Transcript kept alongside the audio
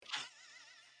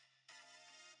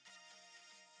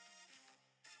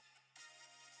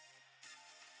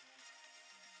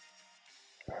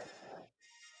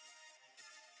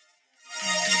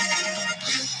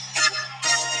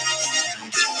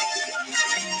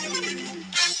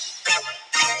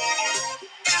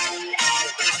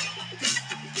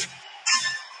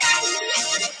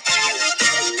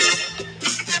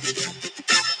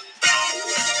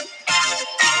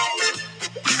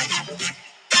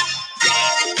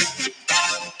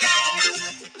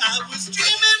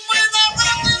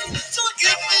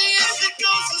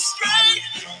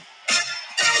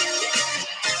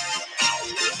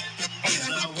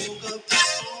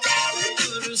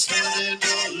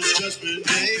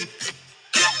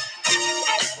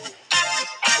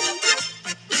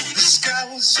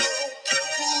so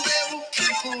careful, there were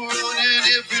people running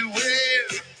everywhere.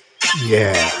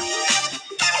 Yeah.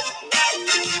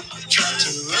 Tried to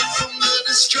run from the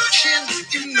destruction,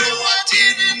 you know I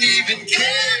didn't even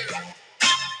care.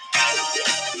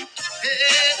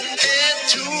 And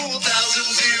 2000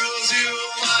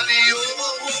 Mario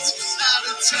was out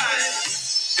of time.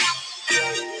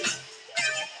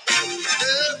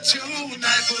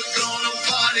 Tonight we're gonna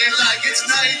party like it's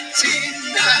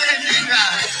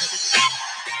 1999.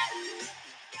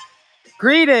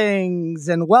 Greetings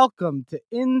and welcome to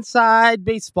Inside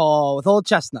Baseball with Old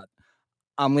Chestnut.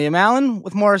 I'm Liam Allen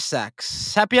with Morris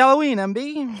Sachs. Happy Halloween,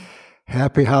 MB.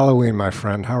 Happy Halloween, my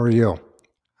friend. How are you?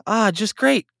 Just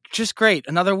great. Just great.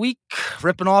 Another week,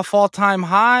 ripping off all-time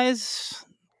highs.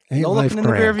 Ain't No life looking in the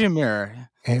grand? rearview mirror.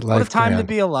 Ain't What a life time to grand?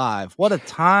 be alive. What a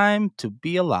time to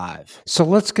be alive. So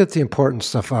let's get the important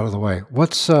stuff out of the way.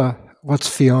 What's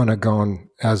Fiona going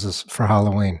as for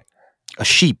Halloween? A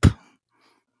sheep.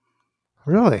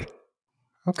 Really?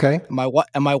 Okay. My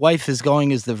wife is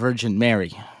going as the Virgin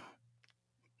Mary.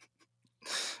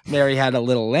 Mary had a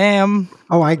little lamb.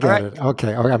 Oh, I get All right. it.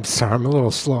 Okay. Oh, I'm sorry. I'm a little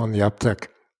slow on the uptick.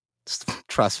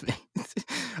 Trust me.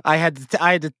 I had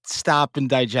to stop and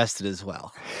digest it as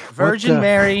well. Virgin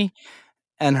Mary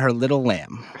and her little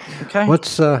lamb. Okay. You want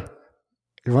to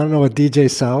know what DJ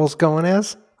Sal's going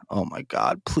as? Oh my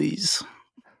God, please.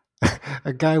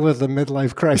 A guy with a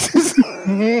midlife crisis.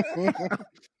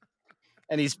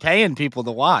 And he's paying people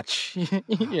to watch.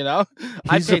 You know,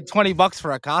 I paid $20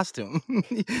 for a costume.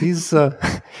 He's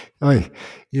I want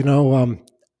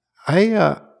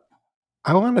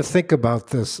to think about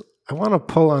this. I want to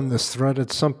pull on this thread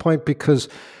at some point because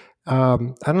I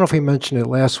don't know if he mentioned it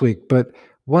last week, but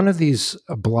one of these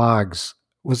blogs,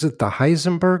 was it the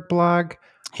Heisenberg blog?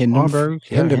 Hindenburg Research.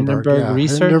 Hindenburg,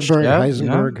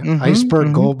 Heisenberg,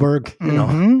 Iceberg, Goldberg,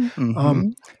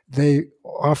 they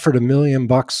offered $1 million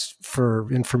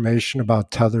for information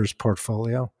about Tether's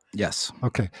portfolio. Yes.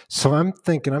 Okay. So I'm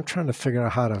trying to figure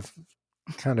out how to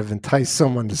kind of entice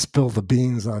someone to spill the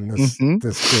beans on this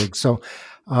gig. So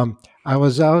I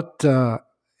was out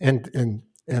and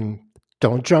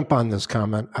don't jump on this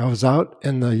comment. I was out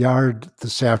in the yard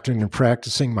this afternoon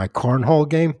practicing my cornhole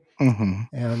game.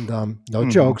 And no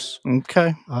jokes.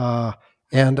 Okay.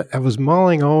 And I was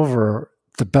mulling over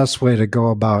the best way to go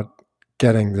about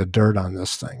getting the dirt on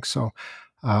this thing. So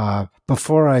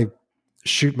before I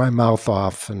shoot my mouth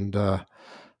off and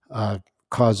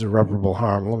cause irreparable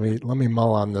harm, let me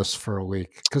mull on this for a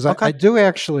week because I do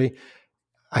actually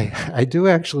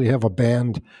have a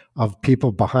band of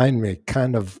people behind me,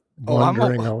 kind of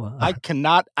wondering.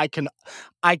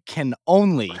 I can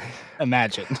only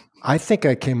imagine. I think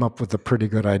I came up with a pretty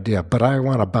good idea, but I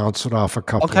want to bounce it off a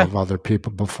couple of other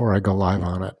people before I go live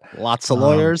on it. Lots of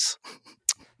lawyers.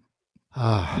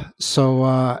 As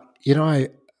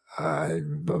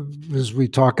we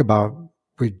talk about,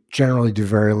 we generally do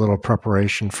very little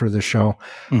preparation for the show.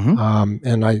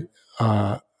 And I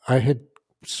had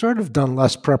sort of done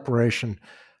less preparation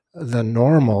than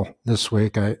normal this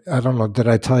week. I don't know. Did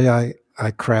I tell you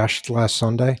I crashed last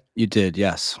Sunday? You did,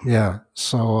 yes. Yeah.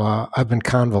 So I've been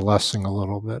convalescing a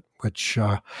little bit, which,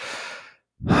 at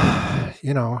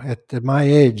my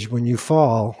age, when you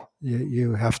fall,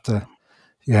 you have to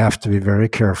be very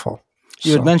careful.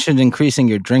 You had mentioned increasing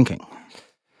your drinking.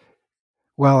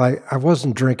 Well, I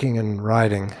wasn't drinking and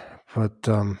riding, but,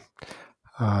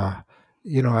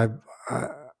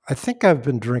 I think I've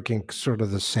been drinking sort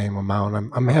of the same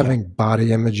amount. I'm having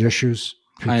body image issues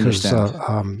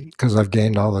because I've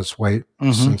gained all this weight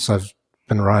since I've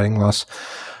been riding less.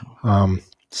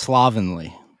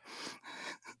 Slovenly.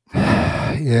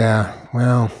 Yeah,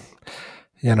 well,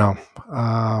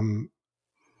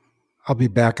 I'll be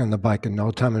back on the bike in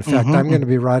no time. In fact, I'm going to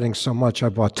be riding so much I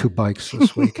bought 2 bikes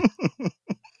this week.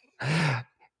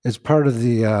 It's part of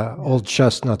the Old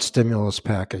Chestnut stimulus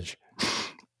package.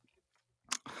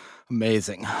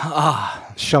 Amazing.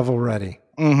 Shovel ready.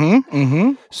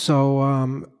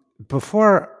 So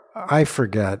before I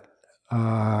forget,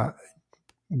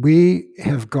 we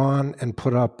have gone and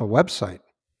put up a website.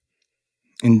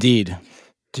 Indeed.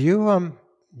 Do you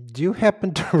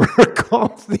happen to recall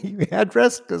the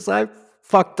address? Because I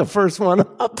fucked the first one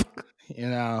up.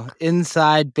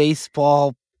 Inside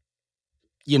Baseball.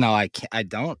 I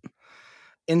don't.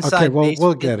 Okay, well,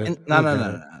 we'll get it.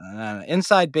 No.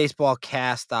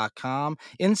 InsideBaseballCast.com.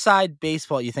 Inside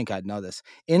Baseball, you think I'd know this.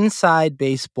 Inside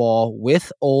Baseball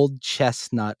with Old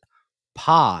Chestnut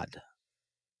Pod.com.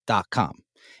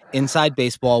 Inside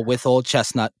Baseball with Old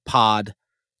Chestnut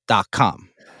Pod.com.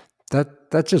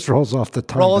 That just rolls off the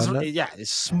tongue. Rolls, doesn't it? yeah,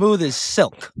 as smooth as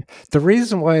silk. The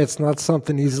reason why it's not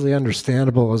something easily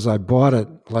understandable is I bought it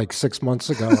like 6 months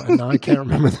ago, and now I can't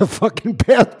remember the fucking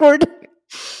password.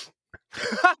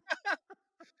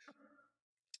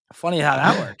 Funny how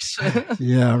that works.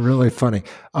 Yeah, really funny.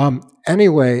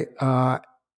 Anyway,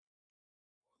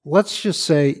 let's just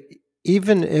say,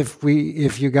 even if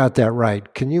you got that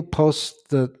right, can you post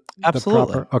the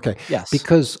Absolutely. proper? Okay. Yes.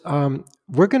 Because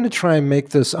we're going to try and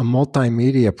make this a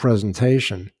multimedia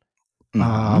presentation.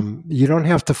 You don't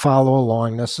have to follow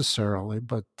along necessarily,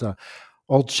 but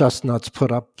Old Chestnuts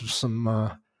put up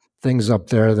some things up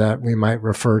there that we might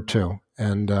refer to.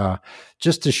 And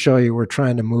just to show you, we're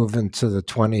trying to move into the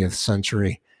 20th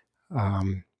century.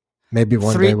 Maybe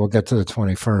one day we'll get to the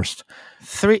 21st.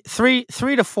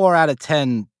 3 to 4 out of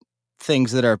 10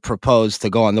 things that are proposed to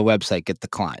go on the website get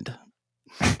declined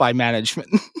by management.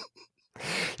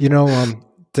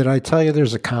 Did I tell you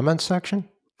there's a comment section?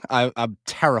 I'm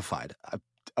terrified.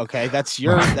 Okay, and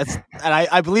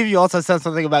I believe you also said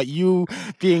something about you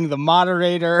being the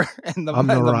moderator and the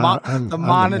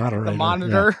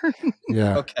monitor.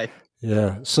 Yeah. Okay.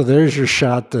 Yeah. So there's your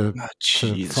shot to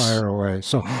fire away.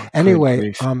 So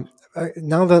anyway,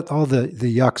 now that all the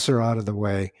yucks are out of the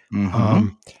way,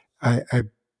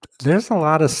 there's a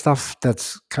lot of stuff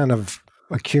that's kind of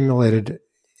accumulated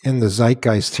in the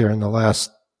zeitgeist here in the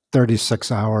last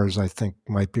 36 hours, I think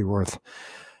might be worth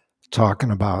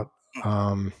talking about.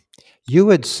 You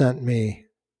had sent me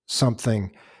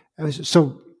something.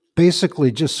 So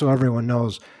basically, just so everyone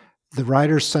knows, the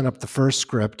writers sent up the first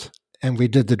script and we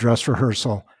did the dress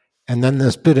rehearsal. And then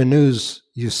this bit of news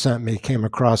you sent me came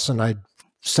across, and I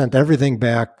sent everything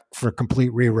back for a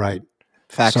complete rewrite.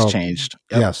 Facts changed.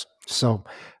 Yep. Yes. So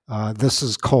this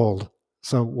is cold.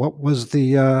 So what was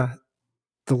the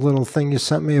little thing you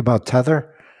sent me about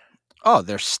Tether? Oh,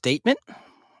 their statement?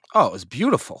 Oh, it was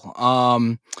beautiful.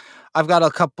 I've got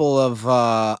a couple of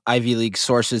Ivy League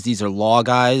sources. These are law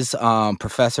guys,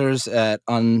 professors at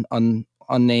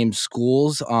unnamed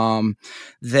schools.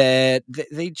 That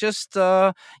they just,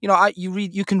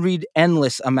 you can read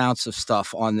endless amounts of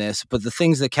stuff on this, but the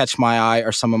things that catch my eye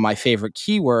are some of my favorite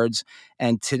keywords.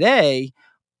 And today,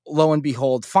 lo and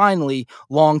behold, finally,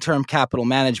 long-term capital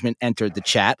management entered the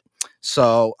chat.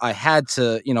 So I had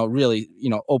to, really,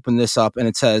 open this up, and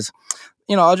it says,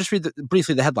 I'll just read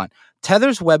briefly the headline.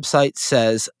 Tether's website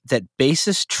says that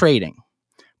basis trading,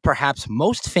 perhaps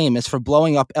most famous for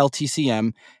blowing up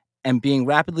LTCM and being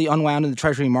rapidly unwound in the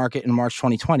treasury market in March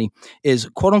 2020, is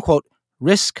quote unquote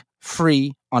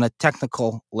risk-free on a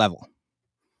technical level.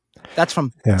 That's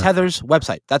from Tether's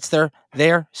website. That's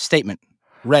their statement.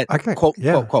 Read,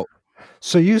 quote.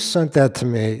 So you sent that to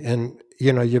me, and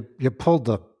you pulled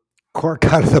the cork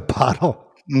out of the bottle.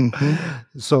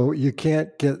 Mm-hmm. So you can't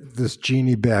get this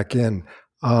genie back in.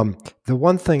 The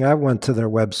one thing, I went to their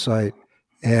website,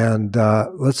 and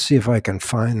let's see if I can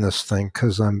find this thing,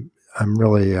 because I'm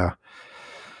really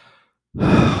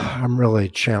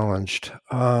challenged.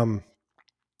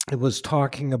 It was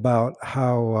talking about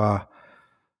how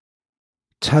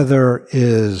Tether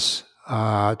is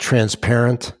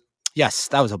transparent. Yes,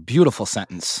 that was a beautiful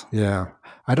sentence. Yeah,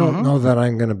 I don't know that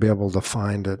I'm going to be able to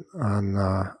find it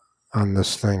on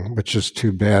this thing, which is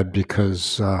too bad,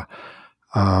 because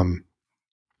let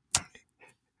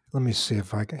me see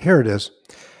if I can. Here it is.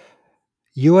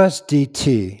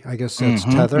 USDT, I guess that's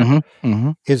Tether,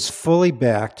 is fully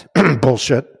backed,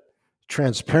 bullshit,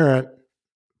 transparent,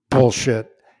 bullshit,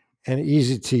 and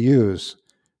easy to use.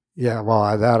 Yeah,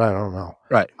 well, that I don't know.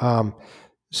 Right.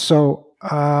 So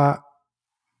I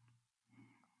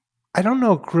don't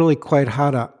know really quite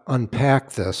how to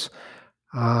unpack this,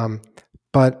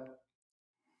 but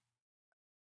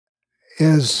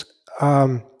as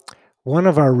one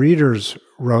of our readers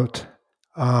wrote,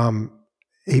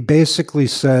 he basically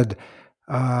said,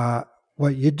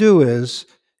 what you do is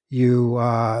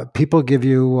people give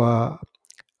you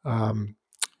 $1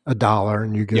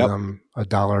 and you give them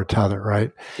 $1 Tether,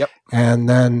 right? Yep. And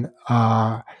then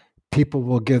people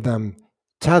will give them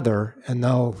Tether, and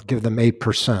they'll give them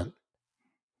 8%.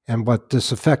 And what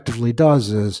this effectively does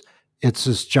is it's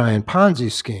this giant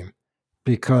Ponzi scheme,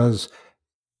 because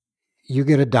you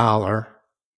get $1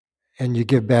 and you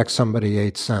give back somebody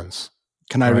 8 cents.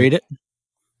 Can I read it?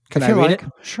 Can I read it?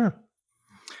 Sure.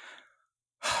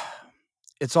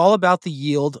 It's all about the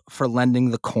yield for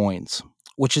lending the coins,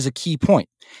 which is a key point.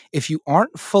 If you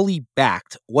aren't fully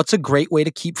backed, what's a great way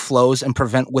to keep flows and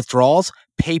prevent withdrawals?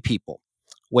 Pay people.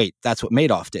 Wait, that's what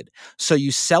Madoff did. So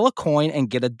you sell a coin and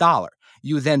get $1.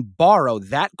 You then borrow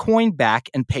that coin back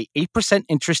and pay 8%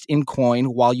 interest in coin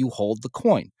while you hold the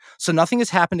coin. So nothing has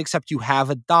happened except you have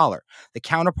a dollar. The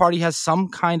counterparty has some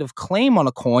kind of claim on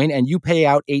a coin, and you pay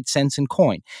out 8 cents in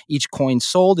coin. Each coin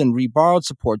sold and reborrowed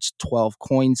supports 12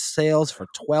 coin sales for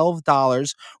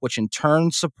 $12, which in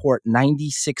turn support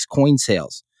 96 coin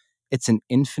sales. It's an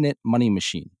infinite money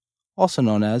machine, also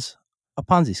known as a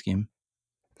Ponzi scheme.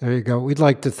 There you go. We'd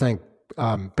like to thank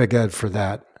Big Ed for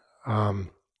that.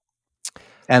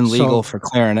 And legal for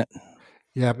clearing it.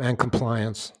 Yeah, and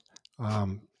compliance.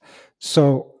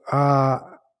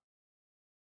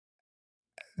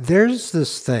 There's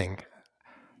this thing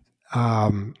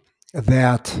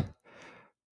that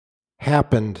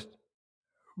happened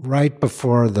right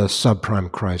before the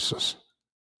subprime crisis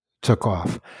took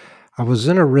off. I was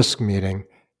in a risk meeting,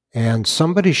 and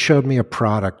somebody showed me a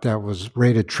product that was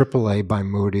rated AAA by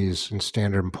Moody's and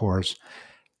Standard & Poor's.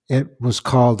 It was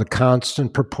called the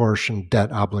Constant Proportion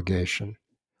Debt Obligation,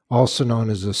 also known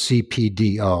as a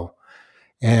CPDO.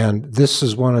 And this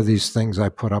is one of these things I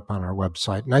put up on our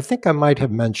website. And I think I might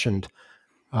have mentioned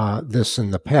this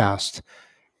in the past.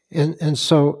 And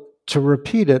so to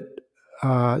repeat it,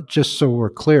 just so we're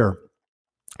clear,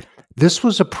 this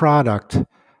was a product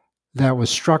that was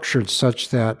structured such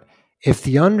that if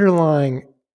the underlying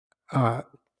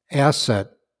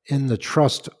asset in the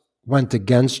trust went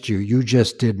against you, you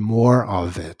just did more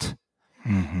of it.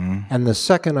 Mm-hmm. And the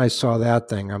second I saw that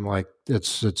thing, I'm like,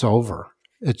 it's over.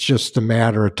 It's just a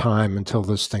matter of time until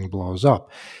this thing blows up.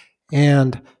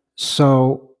 And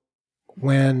so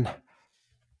when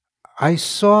I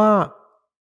saw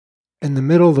in the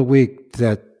middle of the week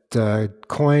that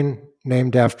coin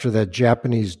named after that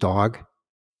Japanese dog.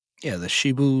 Yeah, the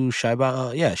Shiba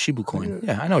coin.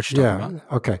 Yeah, I know what you're talking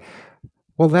about. Okay.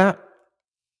 Well, that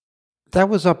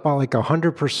was up by like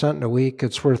 100% in a week.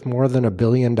 It's worth more than $1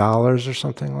 billion or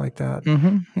something like that.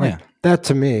 Mm-hmm. Like, that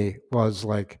to me was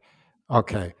like,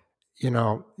 okay,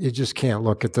 you just can't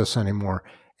look at this anymore.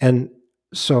 And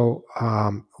so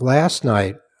last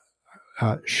night,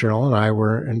 Cheryl and I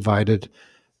were invited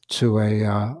to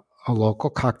a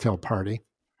local cocktail party,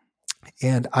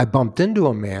 and I bumped into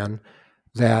a man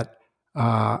that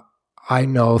I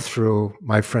know through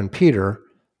my friend Peter,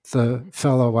 the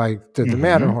fellow I did the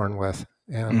Matterhorn with.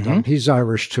 And he's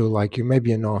Irish too, like you.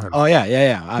 Maybe you know him. Oh,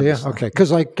 yeah. Obviously. Yeah, okay.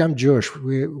 Because I'm Jewish.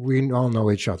 We all know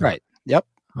each other. Right. Yep.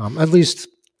 At least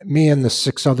me and the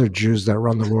 6 other Jews that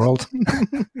run the world.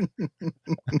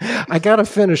 I got to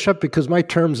finish up because my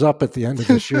term's up at the end of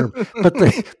this year. But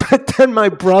then my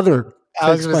brother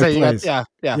takes my place.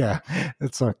 Yeah.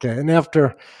 It's okay. And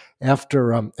after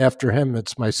him,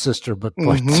 it's my sister. But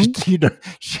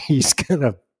she's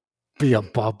gonna be a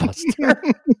ball buster.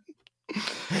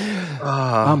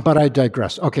 But I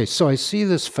digress. Okay, so I see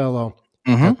this fellow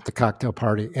at the cocktail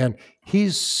party, and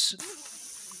he's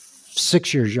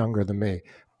 6 years younger than me,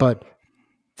 but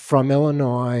from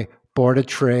Illinois, Board of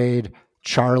Trade,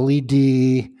 Charlie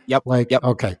D. Yep.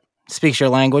 Okay. Speaks your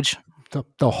language.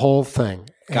 The whole thing.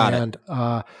 Got it.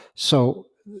 So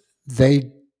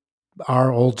they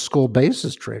are old school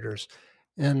basis traders.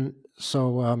 And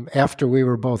so after we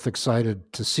were both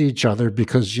excited to see each other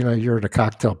because, you're at a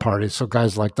cocktail party, so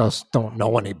guys like us don't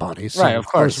know anybody. So right, of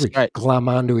course. We glom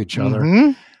onto each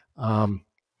other.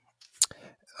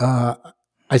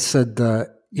 I said,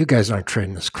 you guys aren't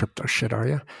trading this crypto shit, are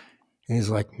you? And he's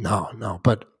like, no.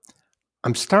 But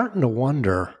I'm starting to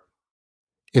wonder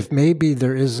if maybe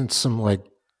there isn't some like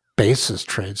basis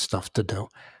trade stuff to do.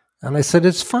 And I said,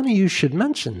 it's funny you should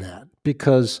mention that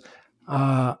because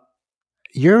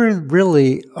you're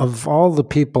really, of all the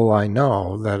people I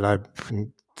know that I've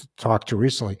talked to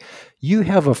recently, you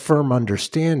have a firm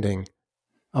understanding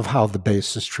of how the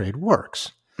basis trade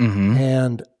works.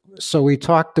 And so we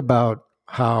talked about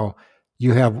how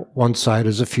you have one side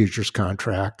is a futures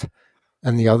contract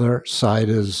and the other side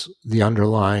is the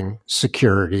underlying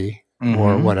security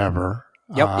or whatever.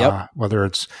 Yep. Whether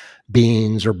it's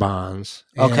beans or bonds.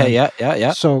 Okay,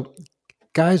 yeah. So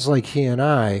guys like he and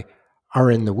I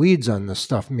are in the weeds on this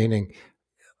stuff, meaning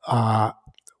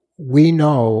we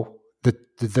know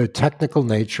the technical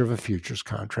nature of a futures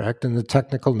contract and the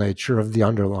technical nature of the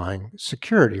underlying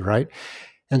security, right?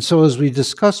 And so as we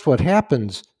discussed what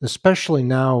happens, especially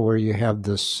now where you have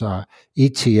this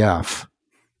ETF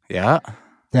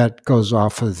that goes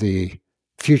off of the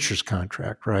futures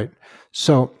contract, right?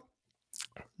 So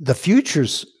the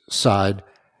futures side,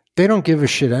 they don't give a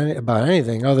shit about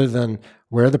anything other than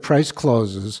where the price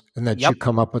closes and that you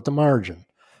come up with the margin.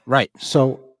 Right.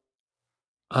 So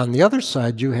on the other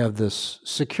side, you have this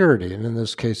security, and in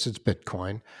this case, it's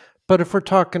Bitcoin. But if we're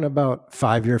talking about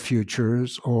 5-year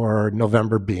futures or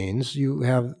November beans, you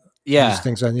have these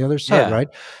things on the other side, right?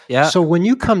 Yeah. So when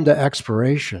you come to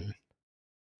expiration,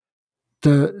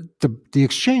 the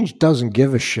exchange doesn't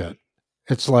give a shit.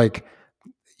 It's like,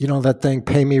 you know that thing,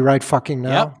 pay me right fucking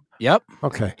now? Yep.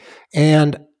 Okay.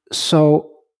 And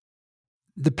so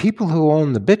the people who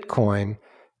own the Bitcoin,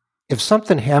 if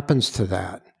something happens to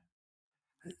that,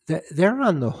 they're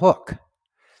on the hook.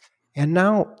 And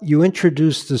now you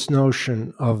introduce this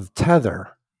notion of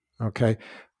Tether. Okay.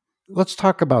 Let's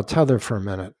talk about Tether for a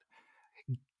minute.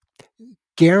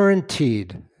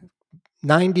 Guaranteed,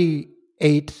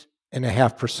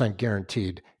 98.5%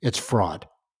 guaranteed, it's fraud.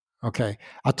 Okay.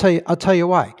 I'll tell you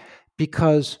why.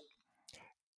 Because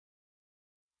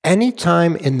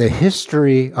anytime in the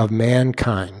history of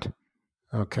mankind,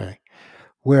 okay,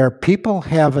 where people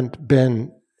haven't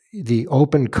been the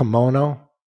open kimono,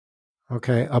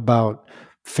 okay, about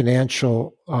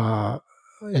financial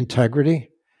integrity,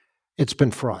 it's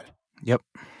been fraud. Yep.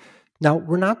 Now,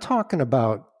 we're not talking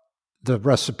about the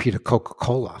recipe to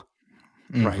Coca-Cola,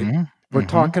 right? We're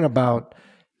talking about,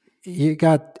 you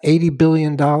got $80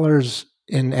 billion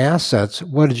in assets.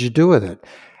 What did you do with it?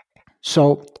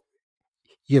 So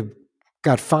you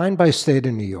got fined by state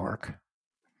of New York,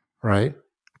 right?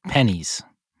 Pennies.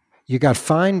 You got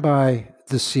fined by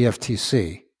the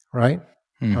CFTC, right?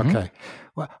 Okay.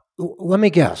 Well, let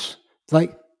me guess.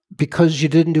 Like, because you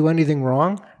didn't do anything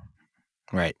wrong?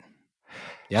 Right.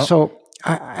 Yep. So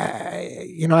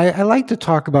I like to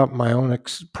talk about my own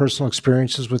personal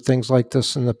experiences with things like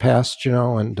this in the past,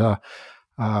 and the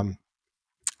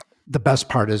best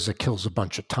part is it kills a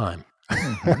bunch of time.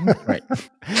 Right.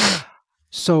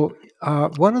 So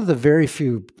one of the very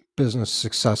few business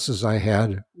successes I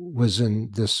had was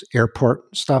in this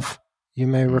airport stuff, you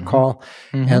may recall.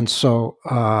 And so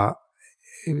up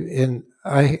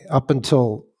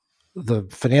until the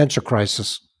financial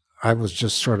crisis, I was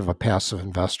just sort of a passive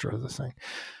investor of the thing.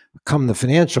 Come the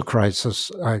financial crisis,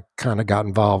 I kind of got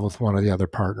involved with one of the other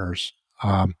partners.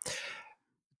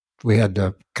 We had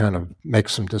to kind of make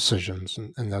some decisions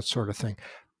and that sort of thing.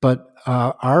 But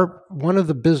one of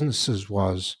the businesses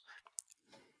was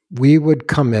we would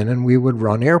come in and we would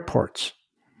run airports.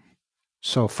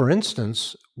 So, for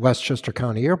instance, Westchester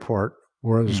County Airport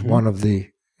was one of the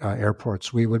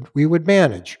airports we would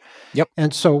manage. Yep.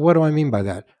 And so, what do I mean by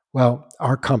that? Well,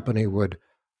 our company would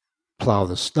plow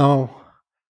the snow,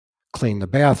 clean the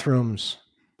bathrooms,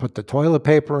 put the toilet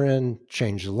paper in,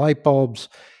 change the light bulbs.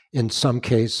 In some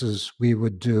cases, we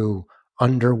would do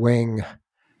underwing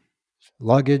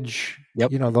luggage,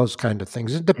 those kind of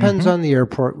things. It depends on the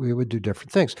airport. We would do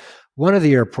different things. One of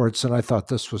the airports, and I thought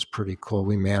this was pretty cool,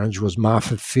 we managed was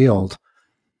Moffett Field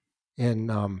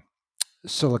in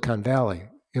Silicon Valley.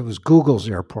 It was Google's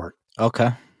airport.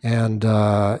 Okay. And,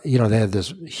 they had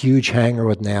this huge hangar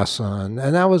with NASA, and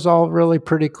that was all really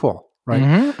pretty cool,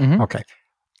 right? Okay.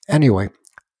 Anyway,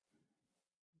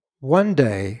 one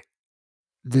day,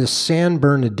 this San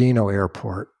Bernardino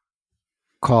airport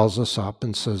calls us up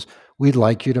and says, we'd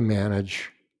like you to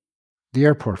manage the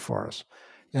airport for us.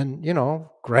 And,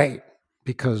 great,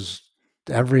 because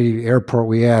every airport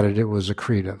we added, it was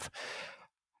accretive.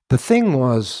 The thing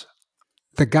was,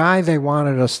 the guy they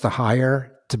wanted us to hire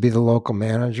to be the local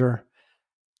manager,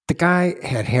 the guy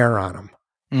had hair on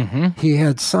him. He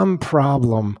had some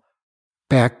problem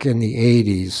back in the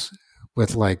 80s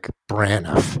with like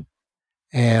Braniff.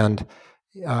 And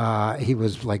he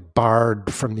was like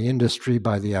barred from the industry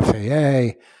by the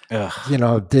FAA.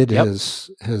 Did his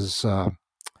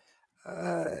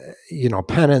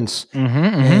penance,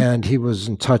 and he was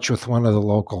in touch with one of the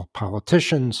local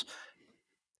politicians.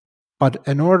 But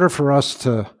in order for us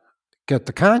to get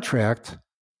the contract,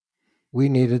 we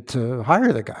needed to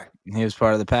hire the guy. He was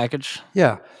part of the package.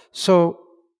 Yeah. So,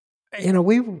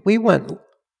 we went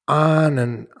on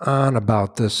and on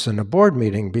about this in a board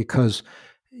meeting because,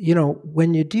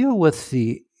 when you deal with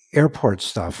the airport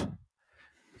stuff,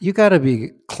 you got to be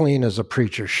clean as a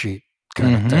preacher's sheet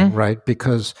kind of thing, right?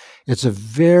 Because it's a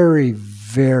very,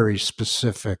 very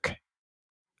specific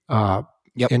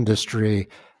industry.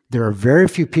 There are very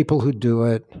few people who do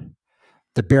it.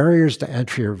 The barriers to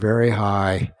entry are very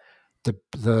high.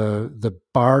 The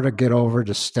bar to get over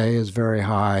to stay is very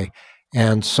high.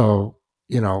 And so,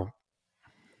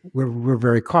 we're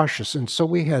very cautious. And so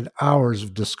we had hours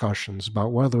of discussions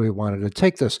about whether we wanted to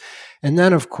take this. And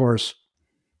then, of course,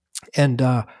 and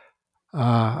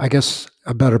I guess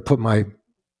I better put my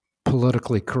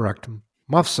politically correct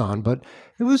muffs on, but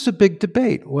it was a big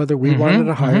debate whether we wanted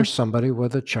to hire somebody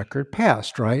with a checkered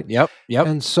past, right? Yep.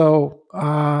 And so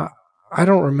I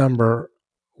don't remember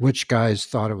which guys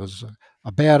thought it was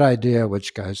a bad idea,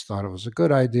 which guys thought it was a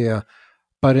good idea.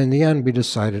 But in the end, we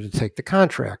decided to take the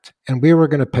contract, and we were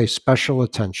going to pay special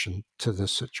attention to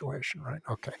this situation, right?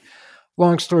 Okay.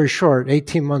 Long story short,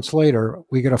 18 months later,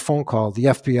 we get a phone call. The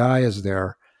FBI is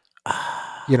there.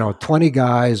 20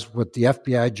 guys with the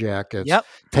FBI jackets,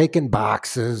 taking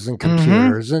boxes and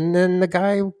computers, and then the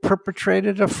guy who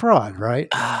perpetrated a fraud, right?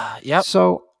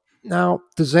 So now,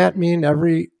 does that mean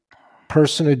every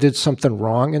person who did something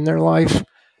wrong in their life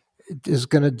is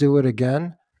going to do it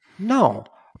again? No.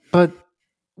 But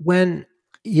when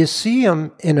you see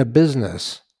them in a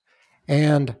business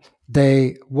and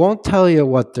they won't tell you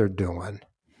what they're doing,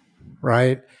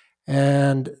 right?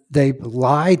 And they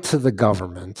lie to the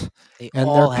government, and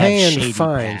they're paying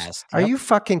fines. Past. Are you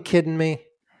fucking kidding me?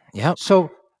 Yep. So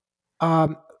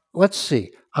let's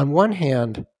see. On one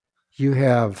hand, you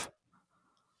have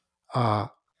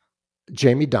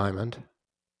Jamie Dimon.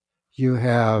 You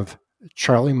have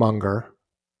Charlie Munger.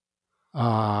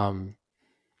 At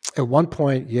one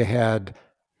point, you had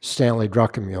Stanley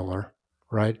Druckenmiller,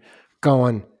 right?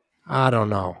 Going, I don't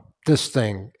know. This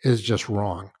thing is just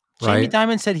wrong. Jamie right?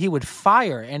 Dimon said he would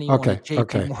fire anyone at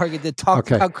JP Morgan that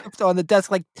talked about crypto on the desk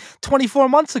like 24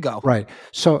 months ago. Right.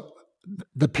 So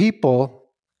the people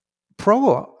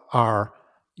pro are,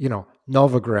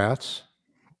 Novogratz,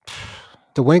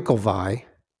 the Winklevi,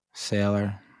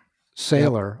 Saylor.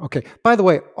 Yep. Okay. By the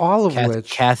way, all of which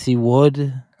Cathie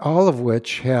Wood. All of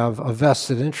which have a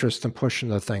vested interest in pushing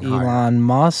the thing higher. Elon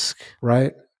Musk.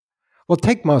 Right? Well,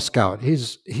 take Musk out.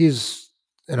 He's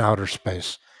in outer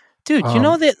space. Dude, you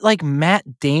know that like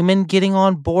Matt Damon getting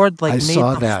on board made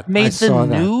the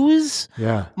news?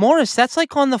 Yeah. Morris, that's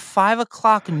like on the 5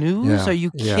 o'clock news. Yeah. Are you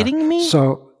kidding me?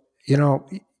 So,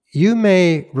 you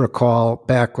may recall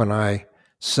back when I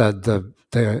said the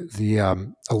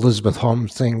Elizabeth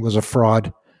Holmes thing was a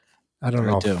fraud. I don't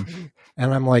know.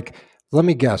 And I'm like, let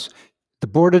me guess. The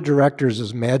board of directors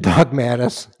is Mad Dog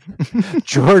Mattis,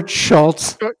 George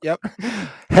Shultz,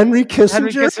 Henry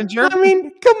Kissinger. I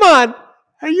mean, come on.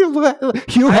 Are you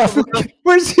Hefner?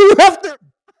 Where's Hugh Hefner?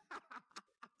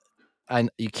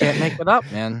 You can't make it up,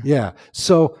 man. Yeah.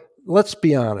 So let's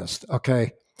be honest,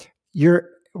 okay? You're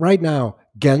right now,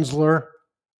 Gensler,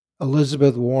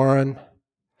 Elizabeth Warren,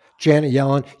 Janet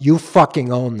Yellen, you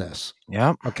fucking own this.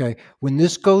 Yeah. Okay. When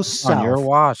this goes south, on your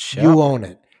watch, you own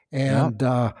it. And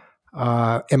am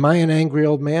I an angry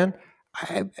old man?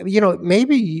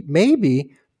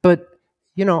 Maybe, but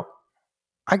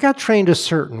I got trained a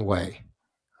certain way.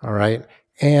 All right.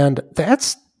 And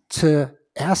that's to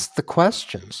ask the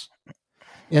questions.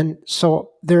 And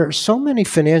so there are so many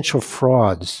financial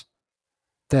frauds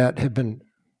that have been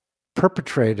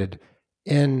perpetrated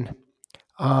in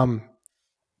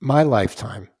my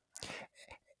lifetime.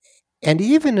 And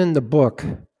even in the book,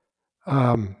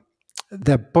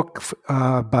 that book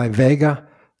by Vega,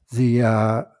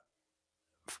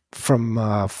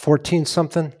 from 14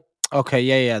 something. Okay,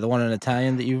 yeah, the one in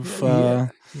Italian that you've.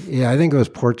 Yeah, I think it was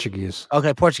Portuguese.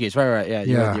 Okay, Portuguese, right. Yeah,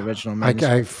 you read the original.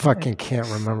 I fucking can't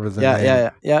remember the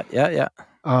name. Yeah.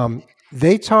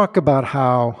 They talk about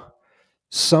how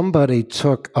somebody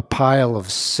took a pile of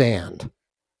sand,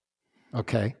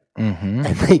 okay, and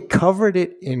they covered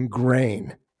it in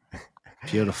grain.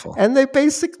 Beautiful. And they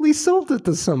basically sold it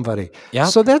to somebody. Yeah.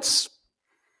 So that's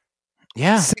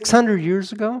 600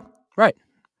 years ago. Right.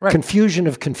 Confusion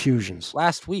of confusions.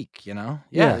 Last week,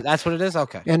 Yeah, that's what it is.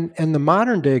 Okay. And the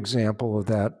modern day example of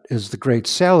that is the great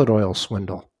salad oil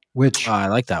swindle, which I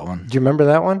like that one. Do you remember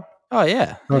that one? Oh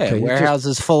yeah. Okay. Yeah,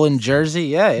 warehouses full in Jersey.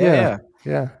 Yeah.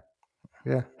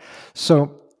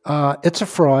 So it's a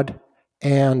fraud,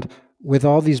 and with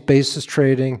all these basis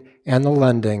trading and the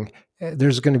lending,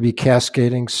 there's going to be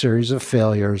cascading series of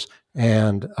failures,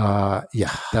 and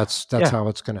that's how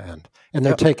it's going to end. And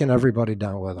they're taking everybody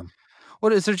down with them.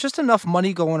 What is there just enough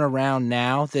money going around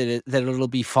now that it'll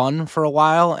be fun for a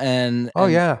while?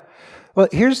 Yeah. Well,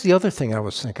 here's the other thing I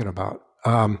was thinking about.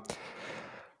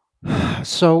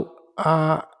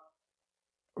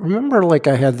 Remember, like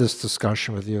I had this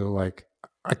discussion with you, like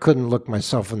I couldn't look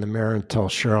myself in the mirror and tell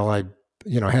Cheryl I,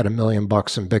 had $1 million in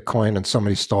Bitcoin and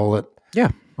somebody stole it.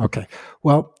 Yeah. Okay.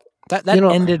 Well, that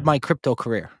ended my crypto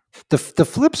career. The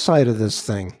flip side of this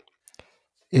thing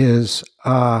is,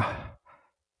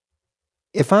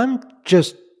 if I'm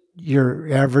just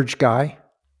your average guy,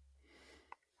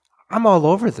 I'm all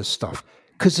over this stuff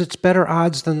because it's better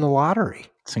odds than the lottery.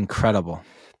 It's incredible.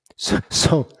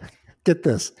 So get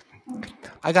this.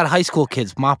 I got high school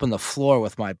kids mopping the floor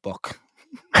with my book.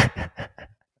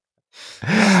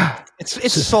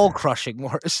 It's soul crushing,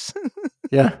 Morris.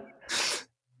 Yeah.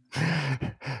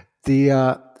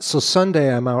 So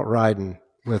Sunday I'm out riding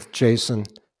with Jason.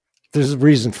 There's a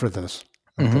reason for this.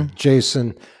 Okay?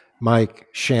 Jason, Mike,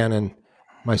 Shannon,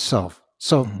 myself.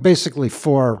 So basically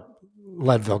 4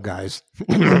 Leadville guys.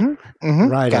 Riding,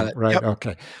 Got it. right? Yep.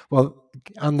 Okay. Well,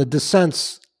 on the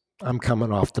descents, I'm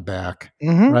coming off the back,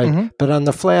 Mhm, right? mhm. But on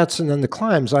the flats and then the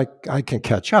climbs, I can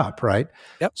catch up, right?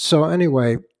 Yep. So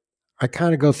anyway, I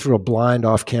kind of go through a blind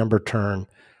off camber turn.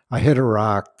 I hit a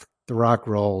rock. The rock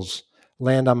rolls,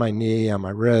 land on my knee, on my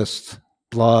wrist,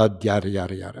 blood, yada,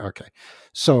 yada, yada. Okay.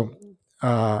 So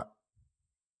I'm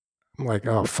like,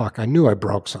 oh, fuck. I knew I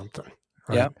broke something.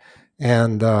 Right? Yep.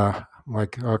 And I'm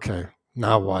like, okay,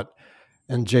 now what?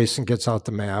 And Jason gets out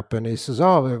the map and he says,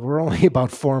 oh, we're only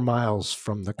about 4 miles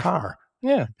from the car.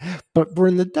 Yeah. But we're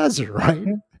in the desert, right?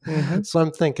 Mhm. So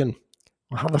I'm thinking,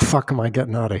 well, how the fuck am I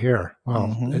getting out of here? Well,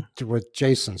 Mhm. with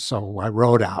Jason. So I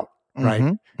rode out, right?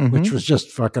 Mhm, mhm. Which was just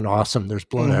fucking awesome. There's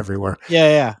blood everywhere.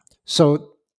 Yeah.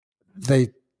 So they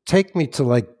take me to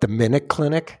like the Minute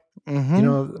Clinic, Mhm. you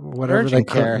know, whatever Urgent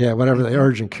they call care. yeah, whatever the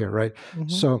urgent care, right? Mhm.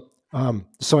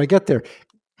 So I get there.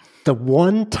 The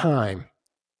one time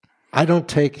I don't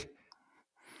take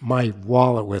my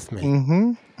wallet with me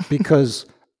Mhm. because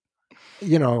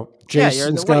you know Yeah, you're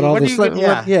Jason's the got all what do this. you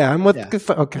get? Yeah. I'm with Yeah.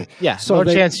 okay. Yeah, So no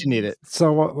they, chance you need it.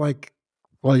 So like,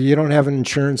 well, you don't have an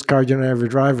insurance card, you don't have your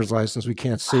driver's license, we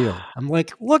can't see you. I'm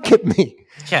like, look at me.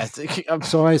 Yes.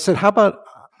 So I said, how about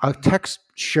I'll text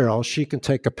Cheryl, she can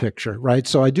take a picture, right?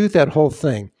 So I do that whole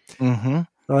thing. Mhm.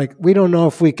 Like, we don't know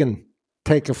if we can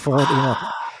take a photo, you know.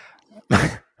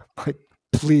 Like,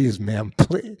 please, ma'am,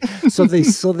 please. So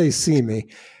they see me.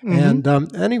 Mhm.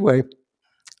 And anyway,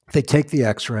 they take the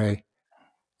x-ray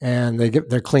and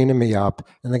they're cleaning me up.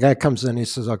 And the guy comes in, he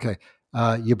says, okay,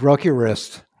 you broke your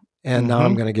wrist and now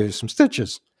I'm Mhm. going to give you some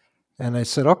stitches. And I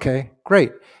said, okay,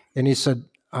 great. And he said,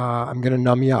 I'm going to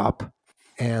numb you up.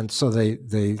 And so they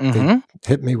Mhm.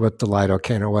 hit me with the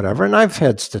lidocaine or whatever. And I've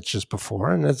had stitches before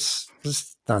and it's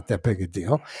not that big a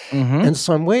deal. Mhm. And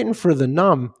so I'm waiting for the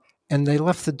numb and they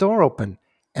left the door open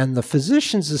and the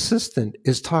physician's assistant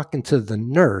is talking to the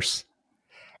nurse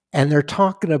and they're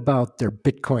talking about their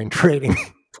Bitcoin trading.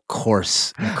 Of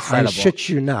course. I Incredible. shit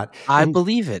you not. I And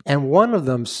believe it. and one of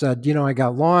them said, you know, I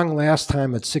got long last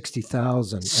time at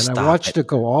 60,000 and I Stop watched it. it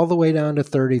go all the way down to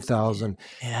 30,000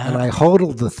 Yeah. and I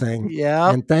hodled the thing.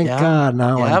 Yep. And thank Yep. God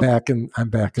now Yep. I'm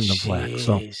back in the black.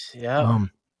 So Jeez. Yep.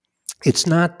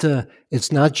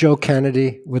 it's not Joe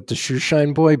Kennedy with the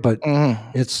shoeshine boy, but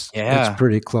it's Yeah.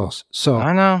 pretty close. So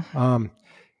I know.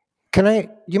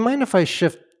 you mind if I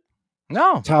shift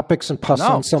No. topics and puss No,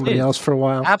 on somebody please. else for a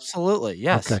while? Absolutely.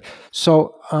 Yes. Okay.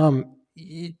 So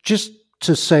just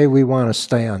to say we want to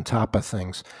stay on top of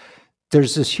things,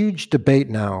 there's this huge debate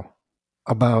now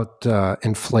about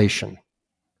inflation,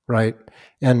 right?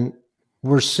 And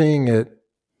we're seeing it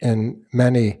in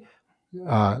many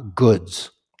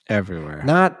goods. Everywhere.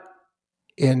 Not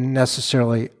in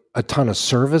necessarily a ton of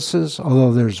services,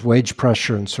 although there's wage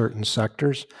pressure in certain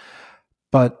sectors,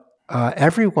 but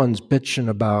everyone's bitching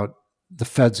about the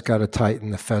Fed's got to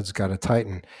tighten, the Fed's got to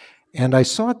tighten. And I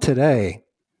saw today,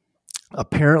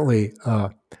 apparently,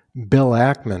 Bill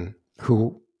Ackman,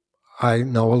 who I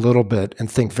know a little bit and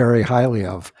think very highly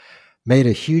of, made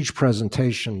a huge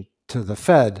presentation to the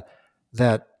Fed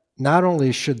that not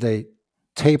only should they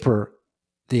taper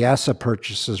the asset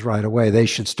purchases right away, they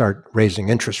should start raising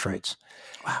interest rates.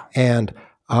 Wow. And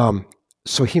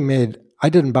so I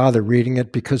didn't bother reading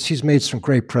it because he's made some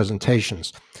great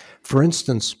presentations. For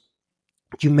instance,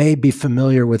 you may be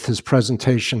familiar with his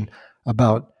presentation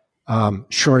about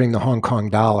shorting the Hong Kong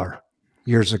dollar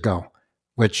years ago,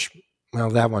 which, well,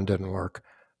 that one didn't work.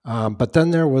 But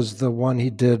then there was the one he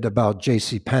did about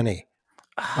J.C. Penney.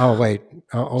 Oh, wait.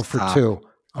 For Stop. 2.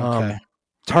 Okay.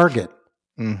 Target.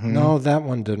 Mhm. No, that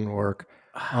one didn't work.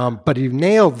 But he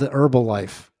nailed the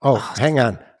Herbalife. Oh, hang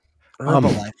on.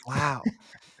 Herbalife. Wow.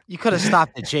 You could have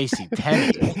stopped at J.C.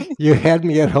 Penney. You had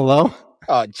me at hello?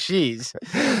 Oh, jeez.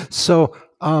 So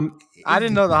I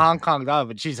didn't know the Hong Kong dollar,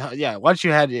 but geez, yeah. Once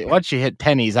you hit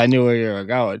pennies, I knew where you were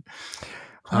going.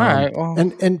 All right. Well.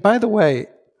 And by the way,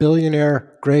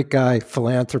 billionaire, great guy,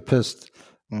 philanthropist,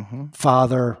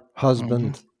 father,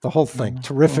 husband, the whole thing.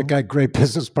 Terrific guy, great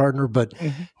business partner, but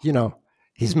you know,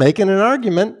 he's making an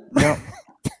argument. Yep.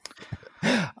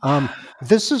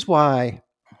 This is why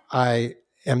I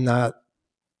am not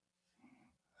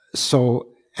so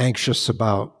anxious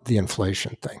about the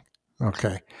inflation thing.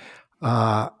 Okay.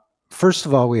 First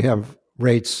of all, we have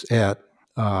rates at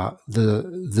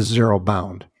the zero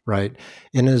bound, right?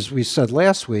 And as we said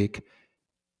last week,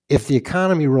 if the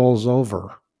economy rolls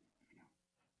over,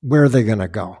 where are they going to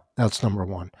go? That's number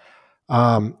one.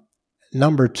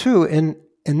 Number two, and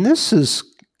this is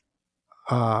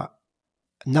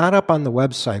not up on the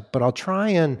website, but I'll try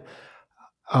and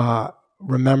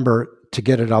remember to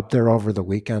get it up there over the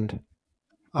weekend.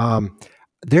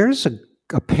 There's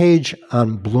a page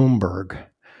on Bloomberg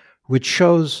which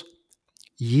shows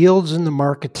yields in the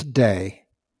market today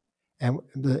and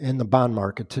in the bond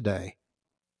market today,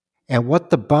 and what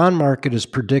the bond market is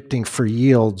predicting for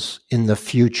yields in the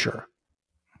future.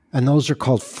 And those are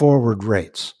called forward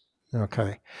rates.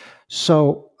 Okay.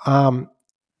 So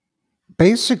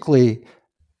basically,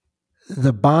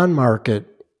 the bond market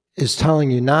is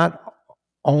telling you not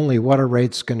only what a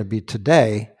rate's going to be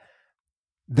today,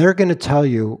 they're going to tell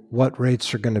you what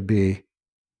rates are going to be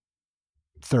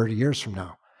 30 years from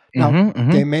now. Now,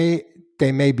 they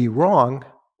may be wrong.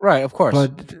 Right, of course.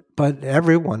 But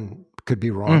everyone could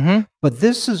be wrong. But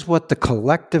this is what the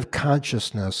collective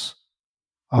consciousness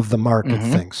of the market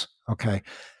thinks. Okay.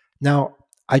 Now,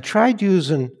 I tried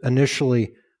using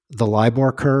initially the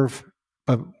LIBOR curve,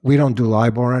 but we don't do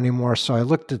LIBOR anymore. So I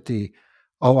looked at the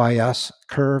OIS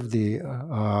curve, the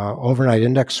overnight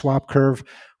index swap curve,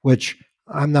 which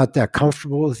I'm not that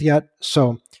comfortable with yet.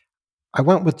 So I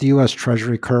went with the U.S.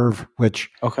 Treasury curve, which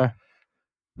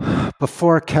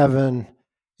before Kevin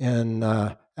and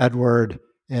Edward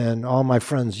and all my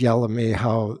friends yell at me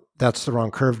how that's the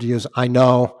wrong curve to use. I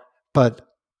know, but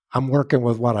I'm working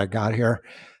with what I got here.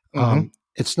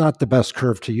 It's not the best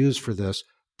curve to use for this,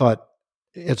 but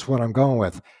it's what I'm going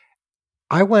with.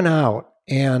 I went out,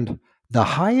 and the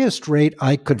highest rate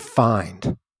I could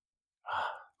find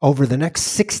over the next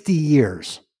 60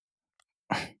 years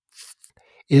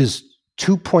is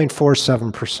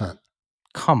 2.47%.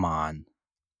 Come on.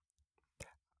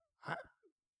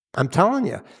 I'm telling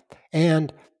you.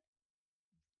 And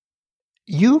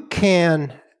you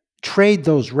can trade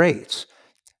those rates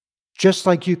just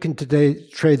like you can today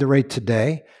trade the rate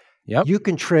today. Yep. You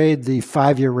can trade the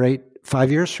 5-year rate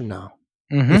 5 years from now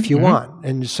if you want.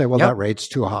 And you say, well, that rate's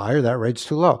too high or that rate's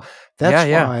too low.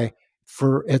 That's why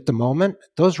for at the moment,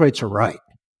 those rates are right.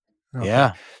 Okay?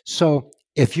 Yeah. So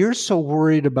if you're so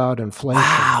worried about inflation,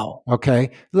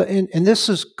 okay, and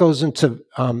this goes into,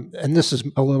 and this is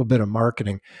a little bit of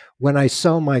marketing. When I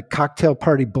sell my cocktail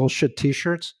party bullshit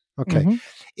T-shirts, okay,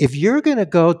 if you're going to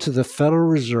go to the Federal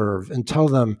Reserve and tell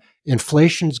them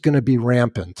inflation's going to be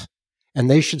rampant and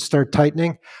they should start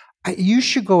tightening, you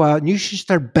should go out and you should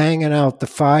start banging out the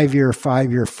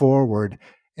 5-year forward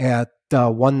at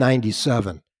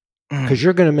 197 because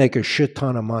you're going to make a shit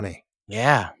ton of money.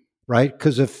 Yeah. Right?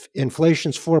 Because if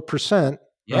inflation's 4%,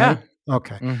 right?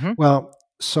 Okay. Well,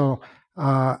 so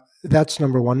that's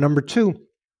number one. Number two,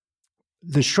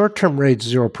 the short-term rate's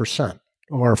 0%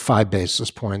 or 5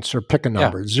 basis points, or pick a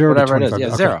number, 0 to 25. It is.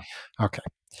 Yeah, zero. Okay.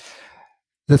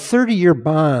 The 30-year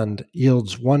bond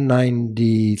yields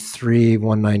 193,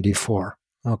 194.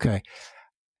 Okay.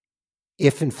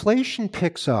 If inflation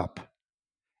picks up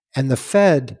and the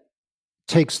Fed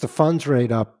takes the funds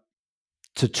rate up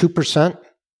to 2%,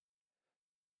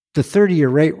 the 30-year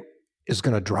rate is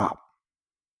going to drop.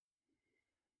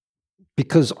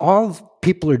 Because all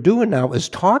people are doing now is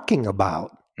talking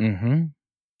about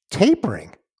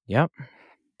tapering. Yep.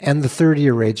 And the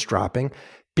 30-year rate's dropping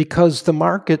because the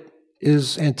market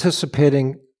is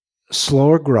anticipating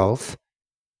slower growth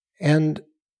and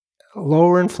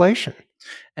lower inflation.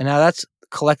 And now that's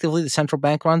collectively the central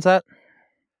bank runs that?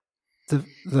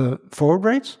 The forward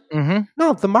rates?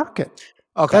 No, the market.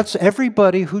 Okay. That's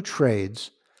everybody who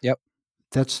trades. Yep.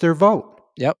 That's their vote.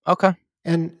 Yep. Okay.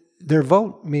 And their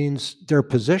vote means their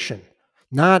position,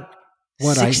 not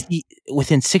what 60,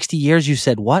 within 60 years, you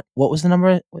said what? What was the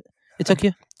number it took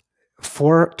you?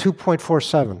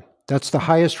 2.47. That's the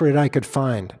highest rate I could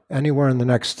find anywhere in the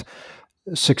next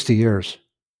 60 years.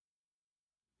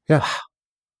 Yeah.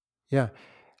 Yeah.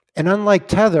 And unlike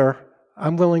Tether,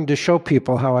 I'm willing to show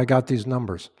people how I got these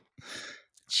numbers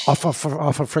off of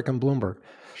frickin' Bloomberg.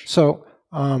 So,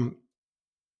 and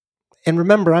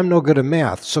remember, I'm no good at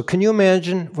math. So can you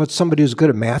imagine what somebody who's good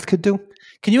at math could do?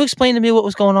 Can you explain to me what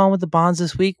was going on with the bonds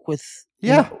this week with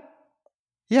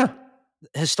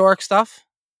historic stuff?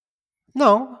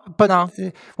 No, but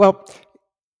well,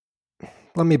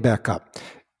 let me back up.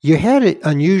 You had an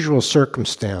unusual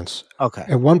circumstance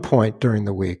at one point during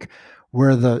the week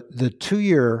where the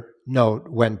 2-year note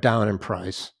went down in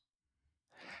price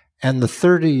and the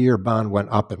 30-year bond went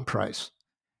up in price.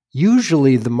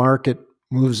 Usually the market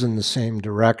moves in the same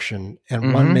direction,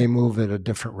 and one may move at a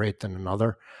different rate than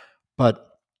another. But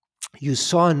you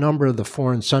saw a number of the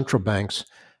foreign central banks,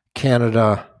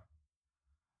 Canada,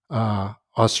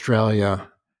 Australia,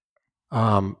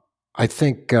 I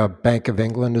think Bank of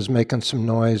England is making some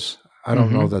noise. I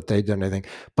don't know that they did anything.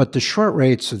 But the short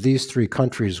rates of these 3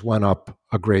 countries went up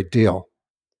a great deal.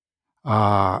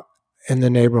 in the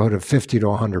neighborhood of 50 to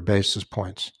 100 basis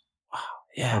points. Wow.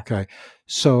 Yeah. Okay.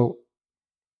 So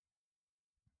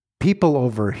people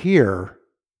over here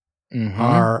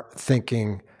are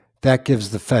thinking that gives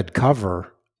the Fed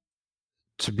cover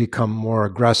to become more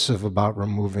aggressive about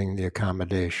removing the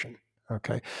accommodation.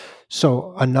 Okay.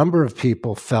 So a number of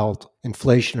people felt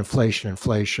inflation.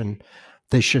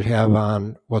 They should have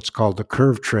on what's called the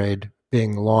curve trade,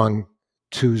 being long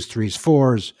 2s, 3s,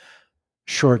 4s,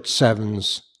 short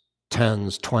 7s,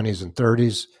 10s, 20s, and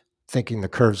 30s, thinking the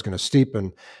curve's going to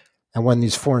steepen. And when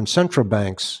these foreign central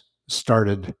banks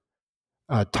started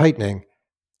tightening,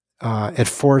 it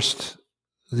forced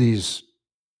these,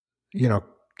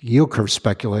 yield curve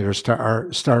speculators to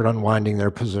start unwinding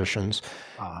their positions.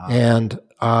 And,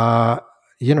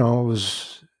 it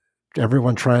was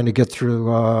everyone trying to get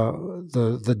through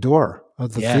the door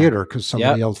of the theater because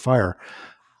somebody yelled fire.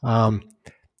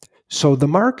 So the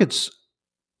markets,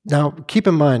 now keep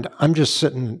in mind, I'm just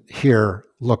sitting here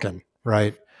looking,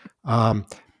 right?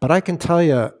 But I can tell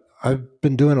you, I've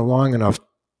been doing it long enough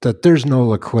that there's no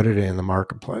liquidity in the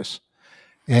marketplace.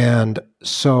 And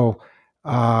so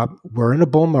we're in a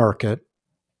bull market,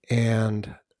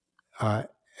 and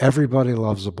everybody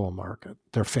loves a bull market.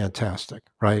 They're fantastic,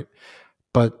 right?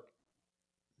 But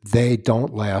they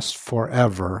don't last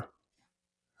forever,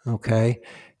 okay?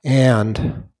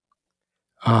 And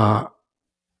I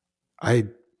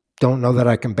don't know that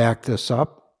I can back this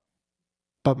up,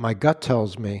 but my gut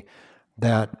tells me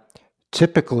that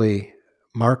typically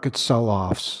market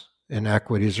sell-offs in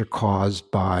equities are caused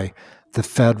by the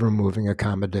Fed removing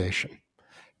accommodation.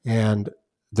 And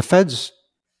the Fed's,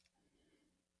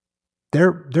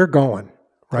 they're going,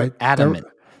 right? They're adamant.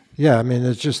 I mean,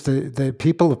 it's just the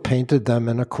people have painted them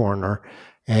in a corner,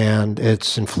 and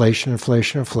it's inflation.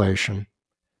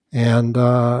 And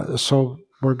so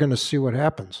we're going to see what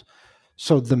happens.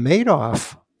 So the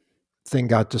Madoff thing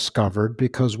got discovered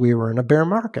because we were in a bear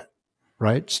market,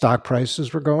 right? Stock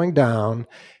prices were going down,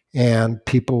 and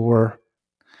people were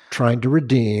trying to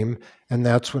redeem, and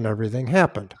that's when everything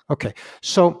happened. Okay,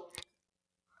 so,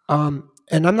 and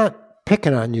I'm not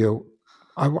picking on you.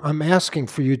 I'm asking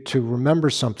for you to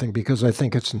remember something because I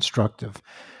think it's instructive.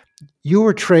 You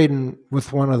were trading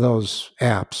with one of those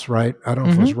apps, right? I don't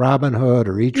know if it was Robinhood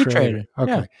or E-Trade.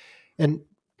 Okay. Yeah. And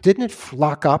didn't it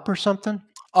lock up or something?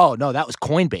 Oh, no, that was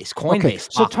Coinbase. Okay.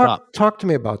 So talk to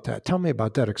me about that. Tell me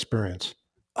about that experience.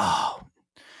 Oh,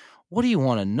 what do you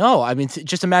want to know? I mean,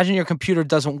 just imagine your computer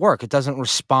doesn't work. It doesn't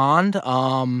respond.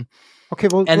 Okay,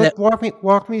 well,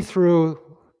 walk me through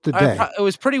the day. It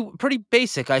was pretty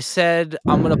basic. I said,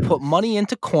 I'm going to put money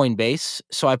into Coinbase.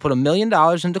 So I put $1 million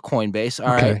into Coinbase.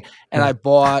 All right. And I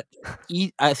bought,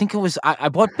 I think it was, I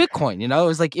bought Bitcoin, it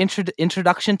was like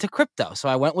introduction to crypto. So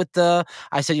I went with I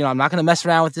said, I'm not going to mess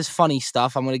around with this funny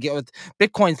stuff. I'm going to get with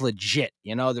Bitcoin's legit.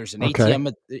 There's an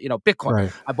ATM, Bitcoin.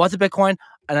 Right. I bought the Bitcoin,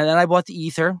 and then I bought the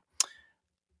Ether.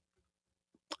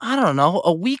 I don't know,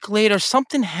 a week later,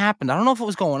 something happened. I don't know if it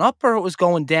was going up or it was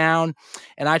going down,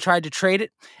 and I tried to trade it,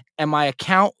 and my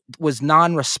account was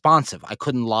non-responsive. I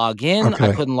couldn't log in.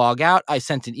 I couldn't log out. I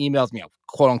sent an email to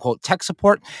quote unquote tech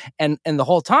support, and the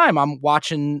whole time I'm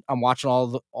watching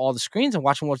all the screens and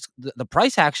watching what's the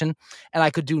price action, and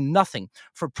I could do nothing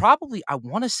for probably, I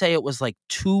want to say it was like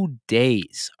 2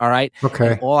 days. All right.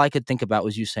 Okay. And all I could think about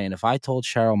was you saying, if I told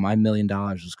Cheryl my $1 million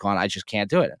was gone, I just can't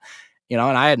do it. And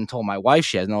I hadn't told my wife;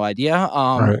 she has no idea.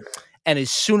 Right. And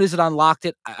as soon as it unlocked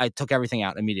it, I took everything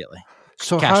out immediately.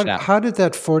 So how did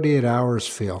that 48 hours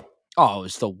feel? Oh, it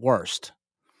was the worst.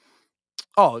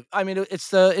 Oh, I mean, it's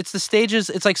the stages.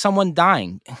 It's like someone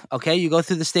dying. Okay, you go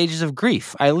through the stages of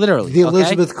grief. I literally the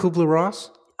Elizabeth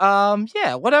Kubler-Ross.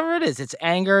 Yeah, whatever it is. It's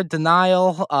anger,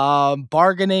 denial,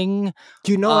 bargaining.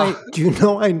 Do you know?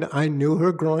 I knew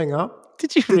her growing up.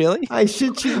 Did you really? I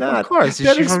shit you not. Of course,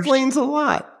 that explains a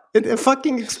lot. It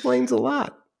fucking explains a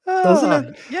lot, doesn't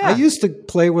it? Yeah. I used to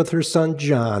play with her son,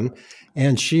 John,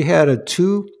 and she had a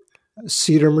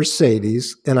 2-seater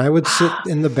Mercedes, and I would sit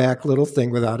in the back little thing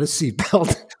without a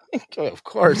seatbelt. Of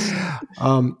course.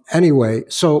 Anyway,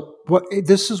 so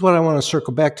this is what I want to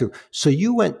circle back to. So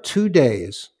you went 2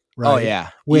 days, right? Oh, yeah,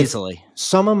 with easily.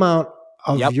 Some amount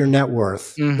of your net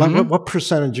worth. Mm-hmm. What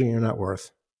percentage of your net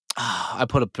worth? I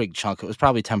put a big chunk. It was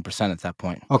probably 10% at that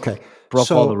point. Okay.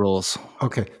 Broke all the rules.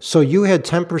 Okay. So you had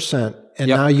 10%, and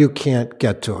now you can't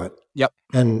get to it. Yep.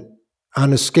 And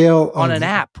on a scale of... On an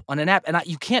app. And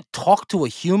you can't talk to a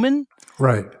human.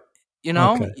 Right.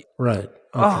 Okay. Right.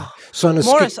 Oh, So on a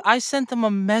Morris, I sent them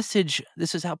a message.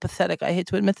 This is how pathetic. I hate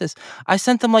to admit this. I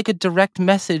sent them like a direct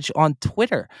message on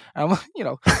Twitter. I'm,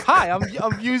 hi,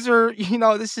 I'm user.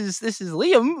 This is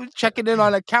Liam checking in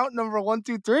on account number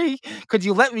 123. Could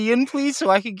you let me in, please, so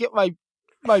I can get my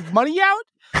money out?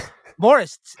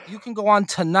 Morris, you can go on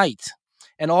tonight,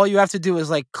 and all you have to do is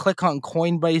like click on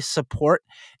Coinbase support,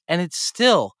 and it's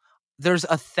still there's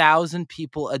 1,000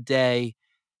 people a day.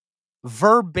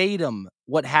 Verbatim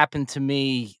what happened to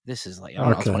me. This is like,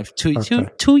 I don't know,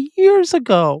 2 years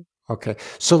ago. Okay.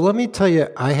 So let me tell you,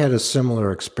 I had a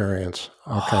similar experience.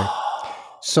 Okay.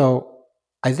 So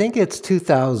I think it's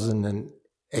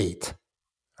 2008.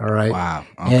 All right. Wow.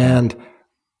 Okay. And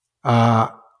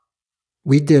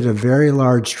we did a very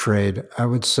large trade. I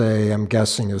would say, I'm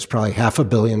guessing it was probably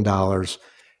 $500 million.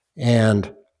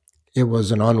 And it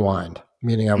was an unwind,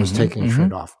 meaning I was taking a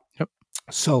trade off. Yep.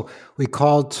 So we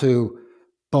called to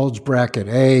bulge bracket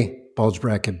A, bulge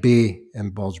bracket B,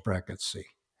 and bulge bracket C.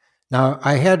 Now,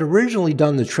 I had originally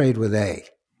done the trade with A.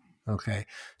 Okay.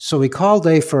 So we called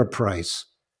A for a price.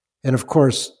 And of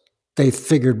course, they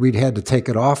figured we'd had to take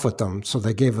it off with them. So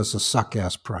they gave us a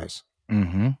suck-ass price.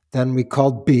 Mm-hmm. Then we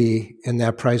called B, and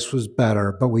that price was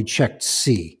better, but we checked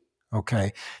C.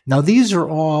 Okay. Now, these are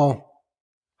all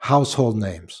household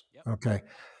names. Okay.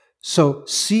 So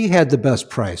C had the best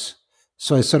price.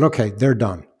 So I said, okay, they're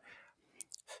done.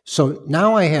 So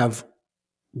now I have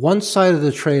one side of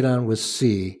the trade on with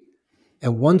C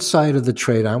and one side of the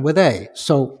trade on with A.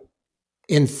 So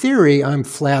in theory, I'm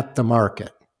flat the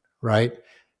market, right?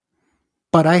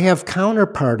 But I have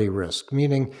counterparty risk,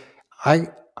 meaning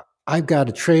I've got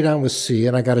a trade on with C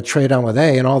and I got a trade on with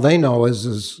A, and all they know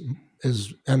is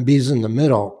MB's in the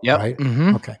middle, right?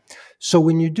 Mm-hmm. Okay. So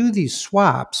when you do these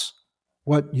swaps,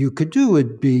 what you could do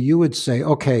would be you would say,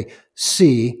 okay,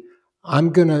 C,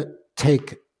 I'm going to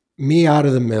take me out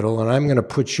of the middle and I'm going to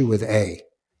put you with A.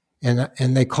 And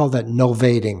they call that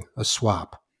novating a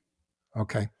swap.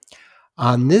 Okay.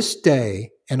 On this day,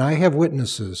 and I have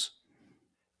witnesses,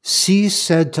 C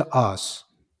said to us,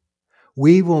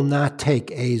 we will not take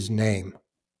A's name,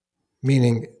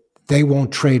 meaning they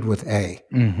won't trade with A.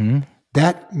 Mm-hmm.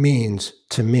 That means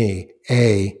to me,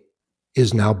 A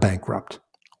is now bankrupt.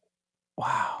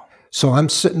 Wow. So I'm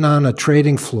sitting on a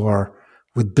trading floor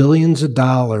with billions of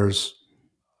dollars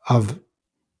of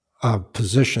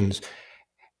positions.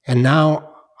 And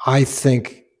now I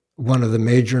think one of the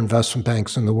major investment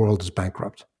banks in the world is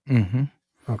bankrupt. Mm-hmm.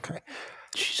 Okay.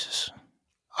 Jesus.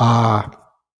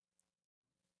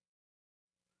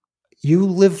 You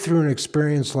live through an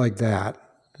experience like that,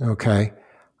 okay?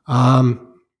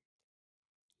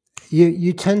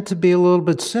 You tend to be a little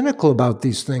bit cynical about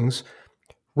these things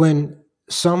when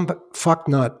some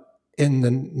fucknut in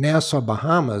the Nassau,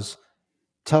 Bahamas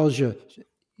tells you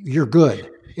you're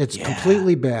good. It's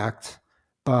completely backed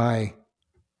by,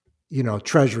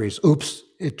 treasuries. Oops,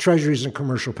 treasuries and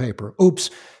commercial paper. Oops,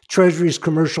 treasuries,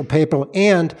 commercial paper,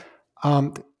 and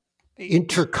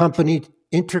intercompany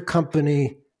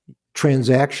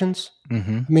transactions.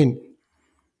 Mm-hmm. I mean,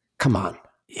 come on.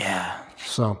 Yeah.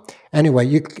 So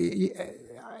anyway,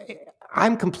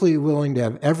 I'm completely willing to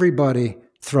have everybody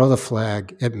throw the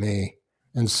flag at me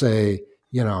and say,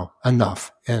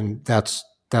 enough, and that's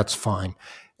fine,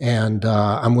 and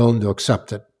I'm willing to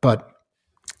accept it. But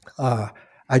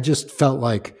I just felt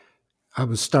like I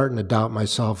was starting to doubt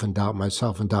myself, and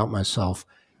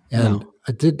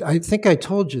I think I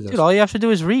told you this. Dude, all you have to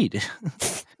do is read.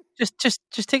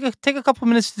 Just take a couple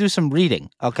minutes to do some reading,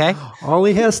 okay? All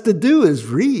he has to do is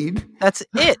read. That's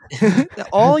it.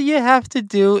 All you have to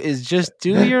do is just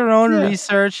do your own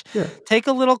research. Yeah. Take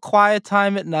a little quiet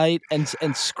time at night and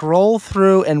scroll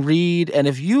through and read. And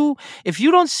if you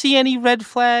don't see any red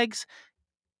flags,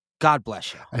 God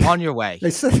bless you. On your way. I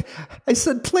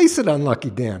said, place it on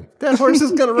Lucky Dan. That horse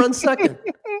is going to run second.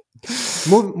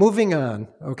 Moving on.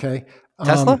 Okay.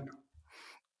 Tesla?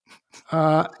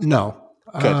 No.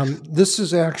 This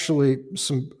is actually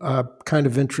some kind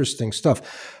of interesting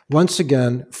stuff. Once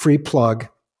again, free plug,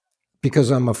 because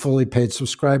I'm a fully paid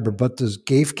subscriber, but this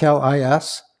GAFECAL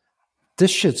IS, this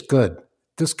shit's good.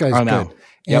 This guy's good.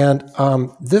 Yep.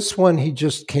 And this one he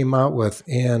just came out with,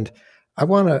 and I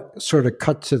want to sort of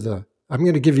I'm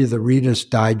going to give you the Reader's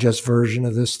Digest version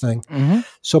of this thing. Mm-hmm.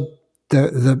 So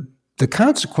the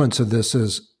consequence of this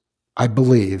is, I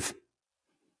believe,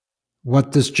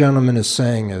 what this gentleman is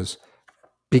saying is,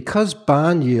 because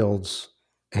bond yields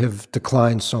have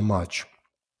declined so much,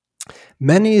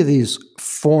 many of these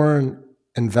foreign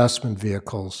investment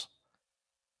vehicles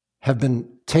have been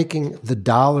taking the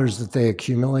dollars that they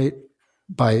accumulate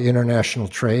by international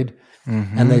trade,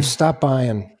 and they've stopped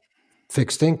buying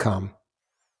fixed income,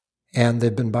 and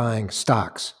they've been buying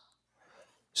stocks.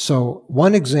 So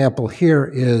one example here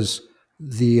is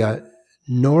the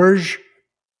Norge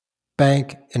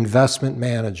Bank Investment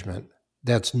Management.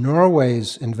 That's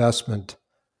Norway's investment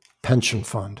pension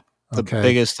fund. Okay? The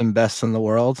biggest and best in the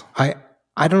world. I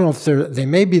don't know if they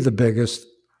may be the biggest.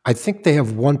 I think they have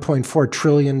 $1.4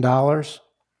 trillion.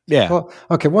 Yeah. Well,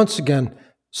 okay. Once again,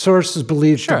 sources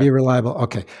believed to be reliable.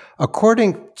 Okay.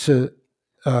 According to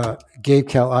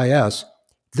GaveCal IS,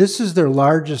 this is their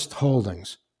largest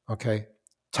holdings. Okay.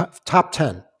 Top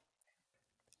 10.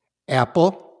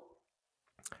 Apple,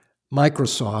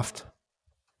 Microsoft,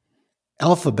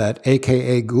 Alphabet,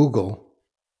 aka Google,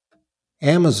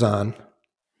 Amazon,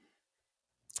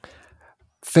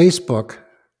 Facebook.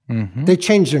 Mm-hmm. They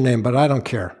changed their name, but I don't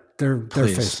care. They're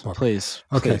Facebook. Please.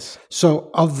 Okay. So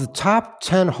of the top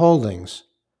 10 holdings,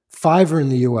 5 are in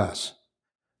the US.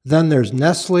 Then there's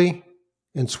Nestle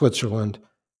in Switzerland,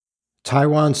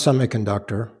 Taiwan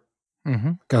Semiconductor.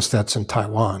 Mm-hmm. Guess that's in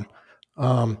Taiwan.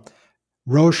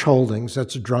 Roche Holdings,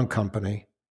 that's a drug company.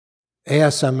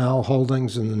 ASML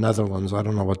Holdings in the Netherlands. I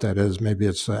don't know what that is. Maybe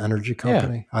it's an energy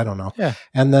company. Yeah. I don't know. Yeah.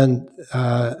 And then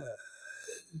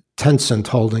Tencent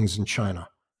Holdings in China.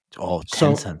 Oh,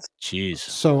 Tencent. Jeez.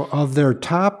 So of their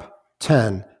top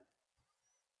 10,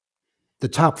 the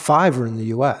top 5 are in the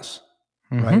U.S.,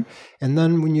 mm-hmm. right? And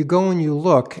then when you go and you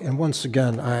look, and once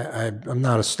again, I'm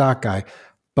not a stock guy,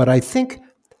 but I think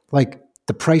like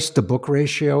the price to book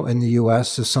ratio in the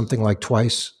U.S. is something like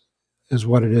twice is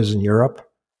what it is in Europe.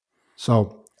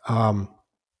 So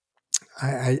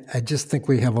I just think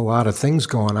we have a lot of things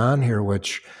going on here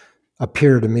which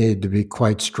appear to me to be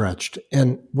quite stretched.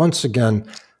 And once again,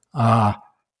 I'm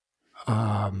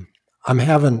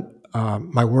having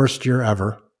my worst year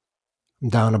ever. I'm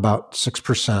down about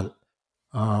 6%.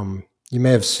 You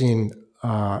may have seen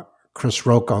Chris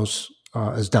Rokos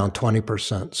is down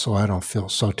 20%, so I don't feel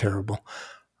so terrible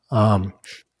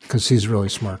because he's a really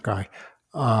smart guy.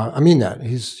 I mean that.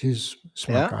 He's a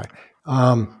smart guy.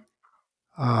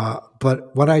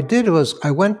 But what I did was I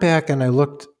went back and I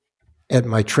looked at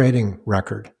my trading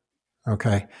record,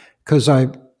 okay? Because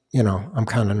I'm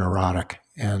kind of neurotic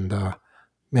and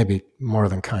maybe more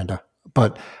than kind of.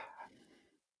 But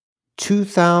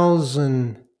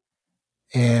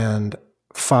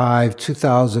 2005,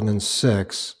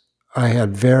 2006, I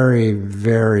had very,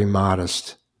 very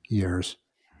modest years.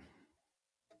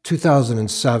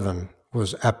 2007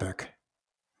 was epic.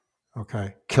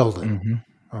 Okay. Killed it. Mm-hmm.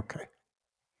 Okay.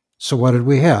 So what did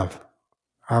we have?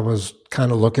 I was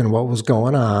kind of looking what was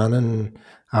going on and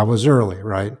I was early,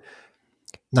 right?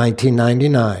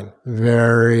 1999,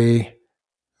 very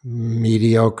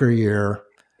mediocre year.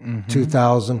 Mm-hmm.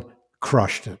 2000,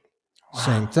 crushed it. Wow.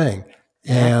 Same thing.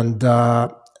 Yeah. And,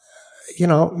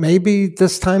 maybe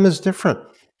this time is different.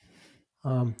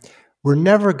 We're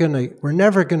never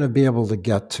gonna be able to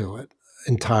get to it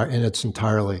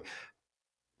entirely.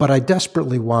 But I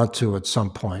desperately want to at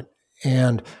some point.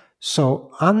 And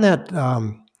so on that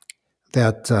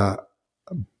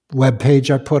web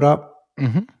page I put up,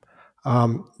 mm-hmm.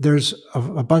 There's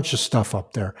a bunch of stuff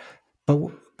up there.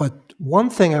 But one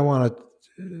thing I want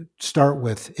to start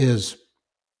with is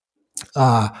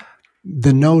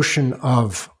the notion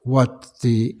of what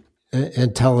the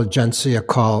intelligentsia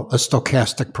call a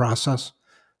stochastic process.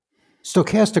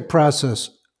 Stochastic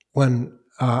process, when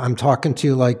I'm talking to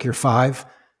you like you're 5,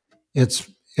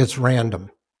 it's random.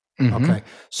 Mm-hmm. Okay.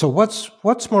 So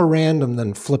what's more random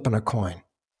than flipping a coin?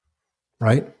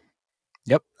 Right?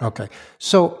 Yep. Okay.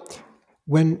 So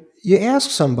when you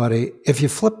ask somebody, if you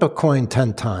flip a coin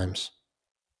 10 times,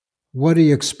 what do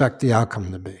you expect the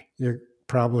outcome to be? You're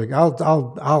probably,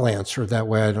 I'll answer that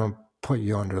way. I don't put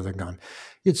you under the gun.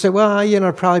 You'd say, well,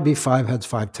 it'd probably be 5 heads,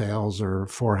 5 tails, or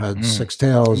 4 heads, 6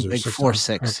 tails, or big 6 4,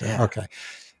 6. Okay. Yeah. Okay.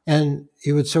 And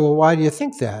you would say, well, why do you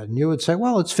think that? And you would say,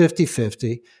 well, it's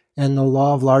 50-50. And the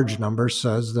law of large numbers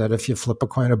says that if you flip a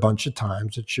coin a bunch of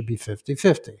times, it should be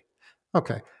 50-50.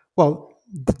 Okay. Well,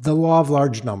 the law of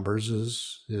large numbers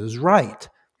is right.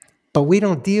 But we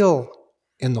don't deal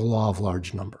in the law of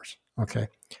large numbers. Okay.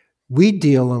 We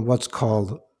deal in what's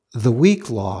called the weak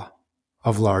law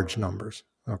of large numbers.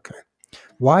 Okay.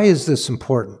 Why is this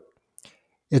important?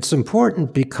 It's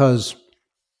important because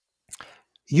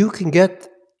you can get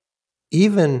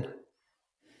even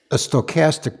a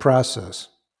stochastic process,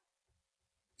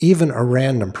 even a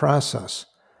random process,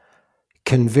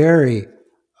 can vary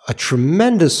a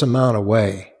tremendous amount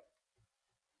away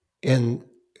in,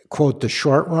 quote, the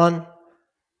short run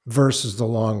versus the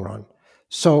long run.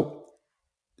 So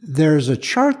there's a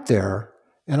chart there,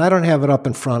 and I don't have it up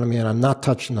in front of me, and I'm not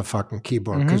touching the fucking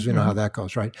keyboard because we know how that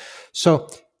goes, right? So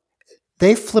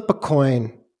they flip a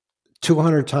coin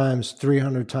 200 times,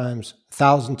 300 times,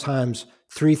 1,000 times,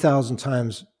 3,000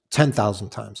 times, 10,000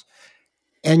 times.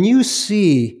 And you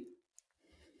see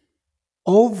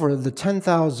over the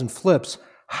 10,000 flips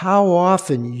how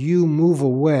often you move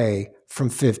away from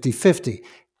 50-50,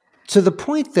 to the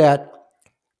point that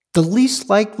the least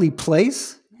likely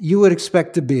place you would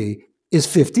expect to be is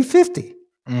 50-50.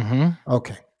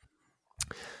 Okay.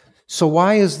 So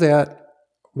why is that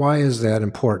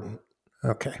important?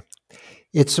 Okay.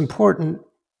 It's important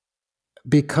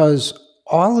because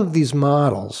all of these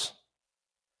models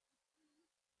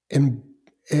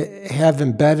have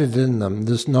embedded in them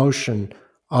this notion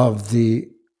of the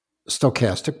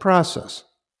stochastic process.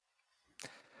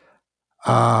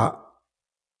 I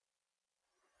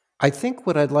think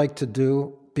what I'd like to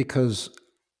do, because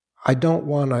I don't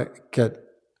want to get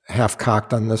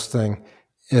half-cocked on this thing,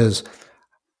 is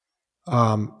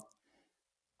I'd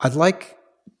like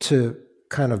to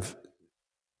kind of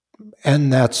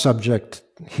end that subject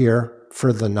here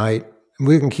for the night.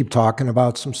 We can keep talking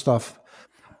about some stuff,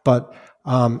 but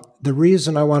the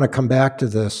reason I want to come back to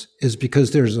this is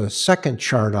because there's a second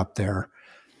chart up there,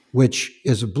 which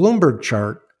is a Bloomberg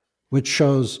chart, which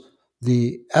shows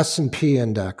the S&P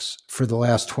index for the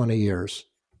last 20 years.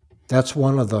 That's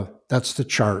the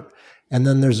chart. And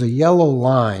then there's a yellow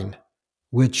line,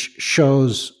 which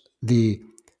shows the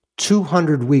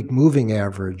 200-week moving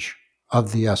average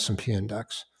of the S&P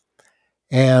index.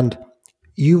 And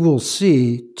you will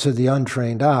see, to the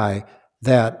untrained eye,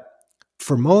 that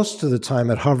for most of the time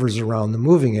it hovers around the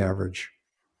moving average.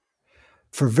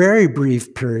 For very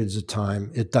brief periods of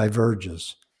time, it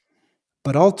diverges.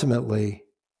 But ultimately,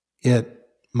 it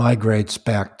migrates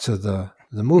back to the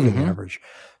moving average.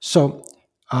 So,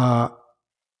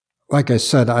 like I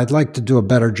said, I'd like to do a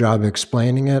better job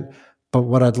explaining it. But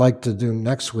what I'd like to do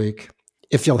next week,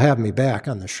 if you'll have me back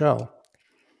on the show,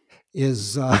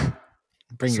 is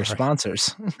bring your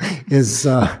sponsors. is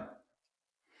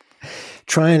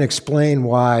try and explain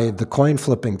why the coin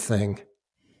flipping thing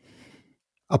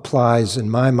applies, in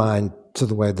my mind, to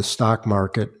the way the stock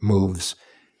market moves,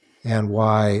 and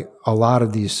why a lot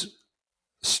of these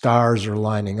stars are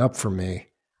lining up for me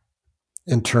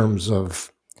in terms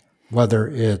of whether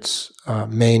it's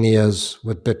manias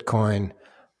with Bitcoin,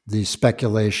 the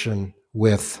speculation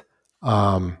with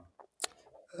the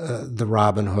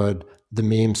Robinhood, the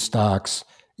meme stocks.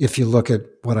 If you look at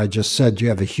what I just said, you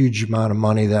have a huge amount of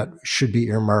money that should be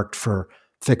earmarked for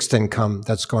fixed income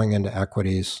that's going into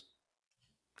equities.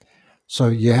 So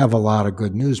you have a lot of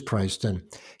good news priced in.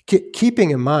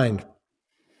 Keeping in mind,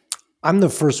 I'm the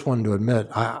first one to admit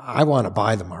I want to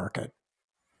buy the market.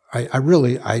 I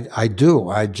really do.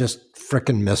 I just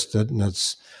frickin' missed it, and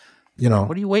it's,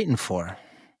 What are you waiting for?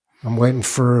 I'm waiting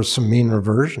for some mean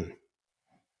reversion,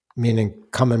 meaning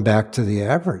coming back to the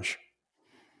average.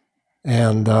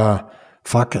 And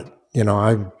fuck it,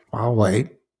 I'll wait.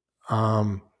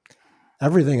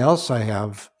 Everything else I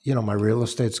have, my real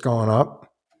estate's going up,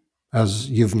 as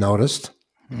you've noticed.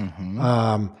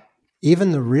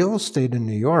 Even the real estate in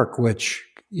New York, which,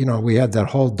 we had that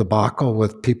whole debacle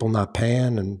with people not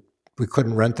paying and we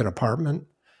couldn't rent an apartment.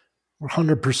 We're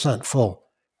 100% full.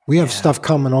 We have stuff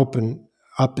coming open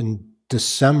up in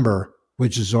December,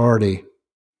 which is already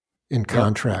in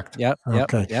contract. Yep.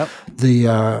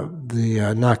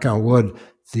 The knock on wood,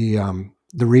 the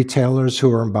retailers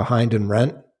who are behind in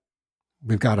rent,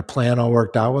 we've got a plan all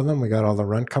worked out with them. We got all the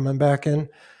rent coming back in.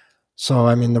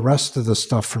 So, the rest of the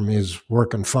stuff for me is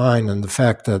working fine. And the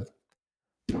fact that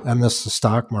I miss the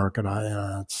stock market,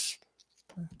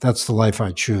 that's the life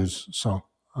I choose. So,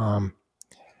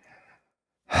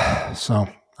 so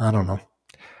I don't know.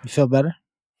 You feel better?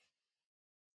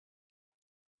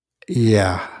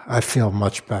 Yeah, I feel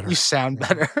much better. You sound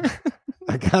better.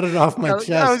 I got it off my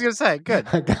chest. I was going to say, good.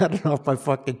 I got it off my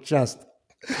fucking chest.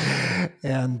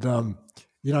 And,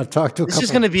 I've talked to a couple. This is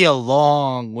going to be a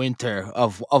long winter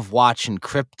of watching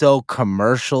crypto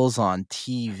commercials on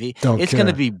TV. It's going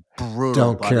to be brutal.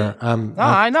 Don't buddy. care.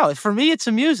 I know. For me, it's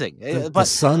amusing. There's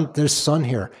sun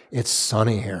here. It's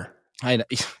sunny here. I know.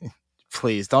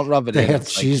 Please don't rub it in. They have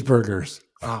it's cheeseburgers.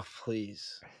 Oh,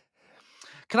 please.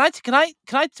 Can I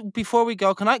before we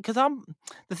go, because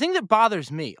the thing that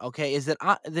bothers me, okay, is that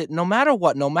that no matter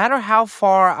what, no matter how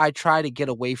far I try to get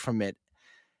away from it,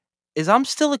 is I'm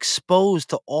still exposed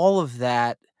to all of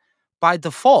that by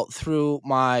default through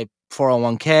my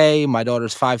 401k, my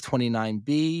daughter's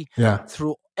 529B,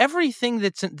 through everything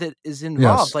that is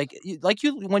involved. Yes. Like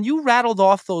you, when you rattled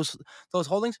off those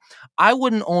holdings, I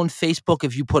wouldn't own Facebook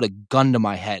if you put a gun to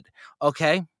my head.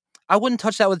 Okay, I wouldn't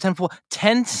touch that with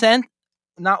 10 cent,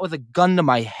 not with a gun to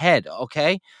my head.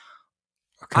 Okay.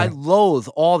 I loathe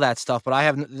all that stuff, but I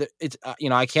have it's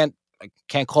I can't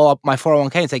call up my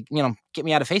 401k and say, get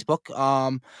me out of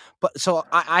Facebook. But so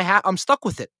I'm stuck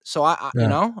with it. So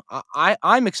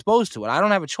I'm exposed to it. I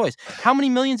don't have a choice. How many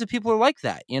millions of people are like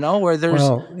that? Where there's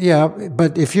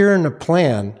but if you're in a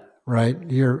plan, right,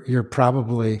 you're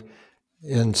probably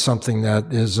in something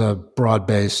that is a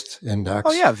broad-based index.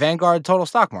 Oh yeah, Vanguard Total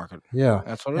Stock Market. Yeah,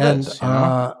 that's what it is.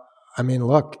 I mean,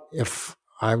 look, if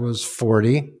I was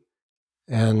 40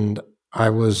 and I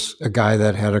was a guy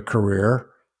that had a career,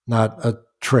 not a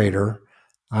trader,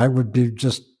 I would be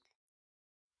just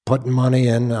putting money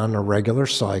in on a regular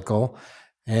cycle.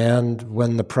 And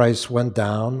when the price went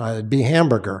down, I'd be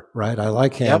hamburger, right? I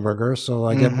like hamburger, so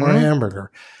I get more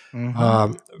hamburger.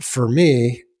 For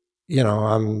me,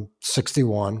 I'm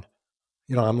 61.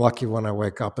 I'm lucky when I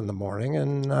wake up in the morning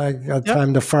and I got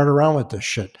time to fart around with this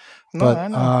shit.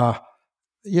 But,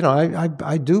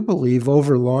 I do believe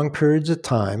over long periods of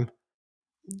time,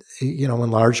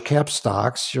 in large cap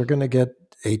stocks, you're going to get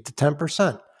 8 to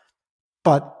 10%.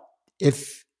 But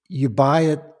if you buy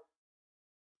it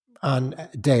on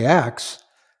day X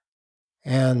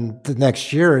and the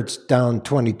next year it's down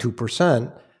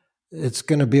 22%, it's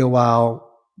going to be a while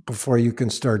before you can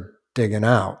start digging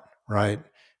out, right?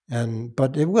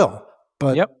 But it will.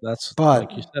 But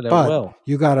like you said, it will.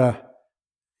 You gotta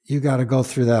go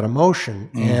through that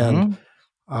emotion. And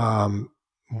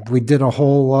we did a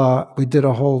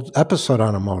whole episode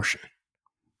on emotion.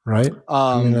 Right.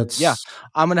 I'm going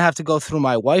to have to go through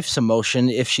my wife's emotion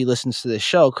if she listens to this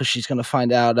show, because she's going to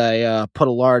find out I put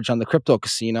a large on the crypto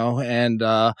casino and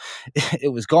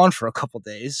it was gone for a couple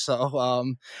days. So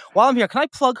while I'm here, can I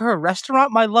plug her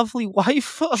restaurant, my lovely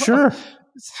wife? Sure.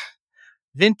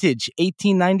 Vintage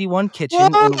 1891 kitchen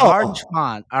in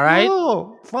Larchmont. All right.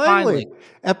 Oh, finally.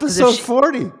 Episode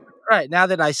 40. Right. Now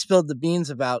that I spilled the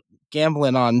beans about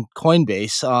gambling on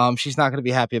Coinbase, she's not going to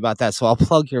be happy about that. So I'll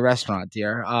plug your restaurant,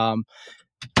 dear.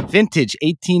 Vintage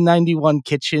 1891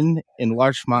 kitchen in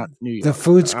Larchmont, New York. The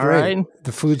food's great. Right?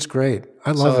 The food's great.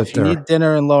 I love it. If you need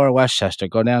dinner in Lower Westchester,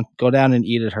 go down and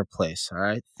eat at her place. All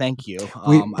right. Thank you.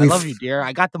 I love you, dear.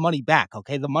 I got the money back.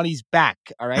 Okay. The money's back.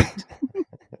 All right.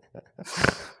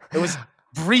 It was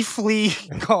briefly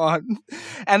gone.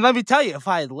 And let me tell you, if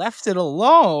I had left it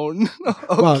alone. Okay.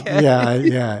 Well,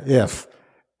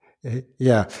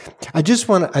 yeah. I just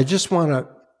want to,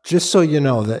 just so you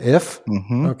know, the if,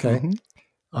 okay.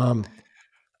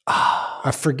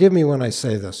 Forgive me when I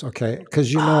say this, okay?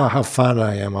 Because you know how fond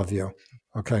I am of you,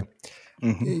 okay?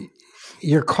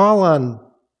 Your call on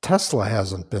Tesla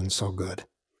hasn't been so good.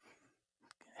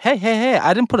 Hey!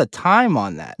 I didn't put a time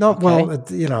on that. No, okay? Well,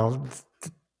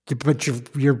 but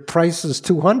your price is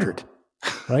 200,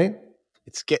 right?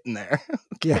 It's getting there.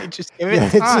 Okay, yeah, just give it time.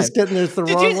 It's just getting there the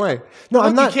wrong way. No,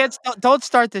 I'm not. You can't. Don't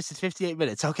start this at 58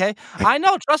 minutes, okay? I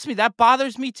know. Trust me, that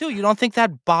bothers me too. You don't think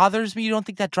that bothers me? You don't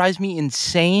think that drives me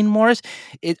insane, Morris?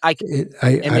 It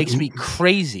makes me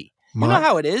crazy. You know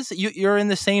how it is. You're in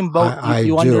the same boat.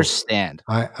 You understand.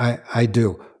 I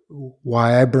do.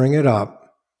 Why I bring it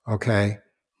up, okay?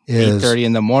 8:30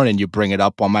 in the morning. You bring it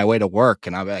up on my way to work,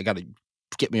 and I got to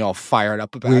get me all fired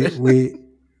up about it.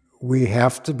 We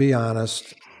have to be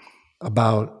honest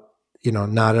about,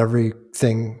 not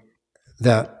everything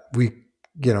that we,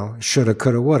 shoulda,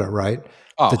 coulda, woulda, right?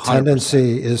 The 100%.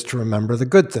 Tendency is to remember the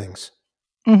good things.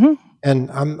 And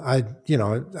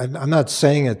I'm not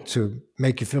saying it to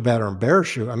make you feel bad or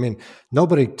embarrass you. I mean,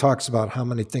 nobody talks about how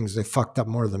many things they fucked up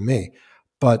more than me,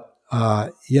 but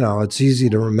it's easy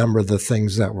to remember the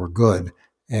things that were good.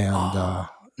 And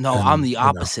I'm the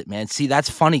opposite, man. See,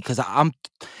 that's funny because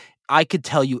I could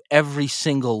tell you every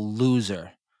single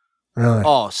loser. Really?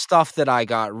 Oh, stuff that I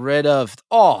got rid of.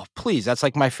 Oh, please, that's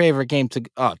like my favorite game to.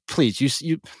 Please,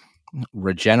 you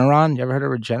Regeneron. You ever heard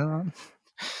of Regeneron?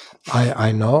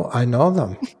 I know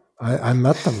them. I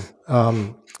met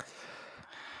them.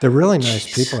 They're really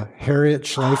nice people. Harriet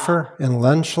Schleifer and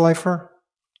Len Schleifer.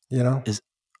 Is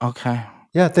okay.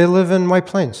 Yeah, they live in White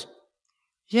Plains.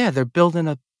 Yeah, they're building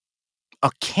a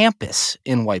campus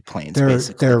in White Plains.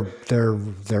 Basically,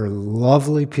 they're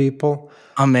lovely people.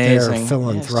 Amazing. They're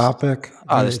philanthropic. Yes.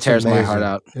 Oh, this tears my heart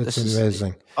out. It's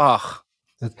amazing.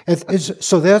 It's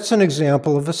so that's an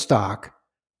example of a stock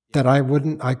that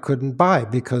I couldn't buy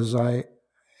because and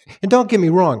don't get me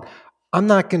wrong, I'm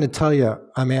not going to tell you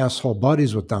I'm asshole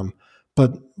buddies with them,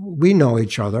 but we know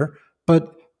each other.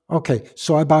 But okay,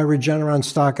 so I buy Regeneron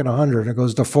stock at 100, it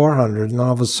goes to 400, and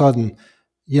all of a sudden,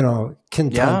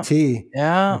 Kintanti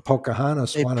and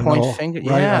Pocahontas want to know.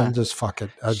 Right? I'm just fuck it.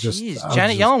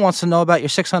 Janet Yellen wants to know about your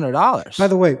 $600. By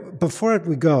the way, before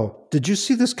we go, did you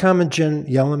see this comment Jen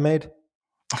Yellen made?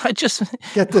 I just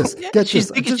get this. Yeah, Get she's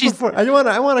this. thinking Just before I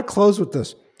want to close with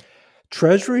this.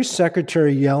 Treasury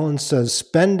Secretary Yellen says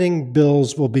spending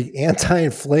bills will be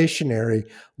anti-inflationary,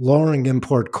 lowering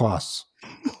import costs.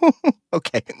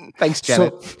 Okay, thanks,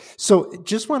 Janet. So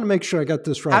just want to make sure I got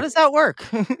this right. How does that work?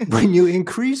 When you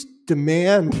increase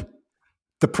demand,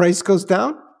 the price goes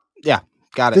down? Yeah,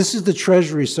 got it. This is the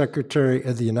Treasury Secretary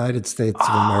of the United States of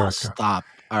America. Stop.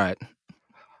 All right.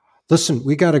 Listen,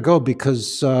 we got to go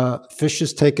because Fish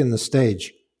is taking the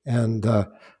stage, and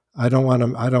I don't want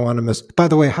to miss. By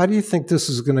the way, how do you think this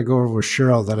is going to go over with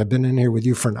Cheryl? That I've been in here with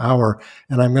you for an hour,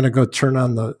 and I'm going to go turn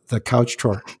on the couch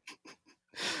tour.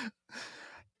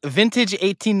 Vintage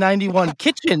 1891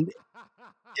 Kitchen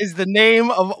is the name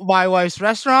of my wife's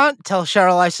restaurant. Tell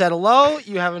Cheryl I said hello.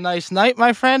 You have a nice night,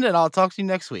 my friend, and I'll talk to you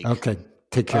next week. Okay,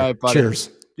 take care. All right, buddy.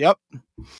 Cheers. Yep.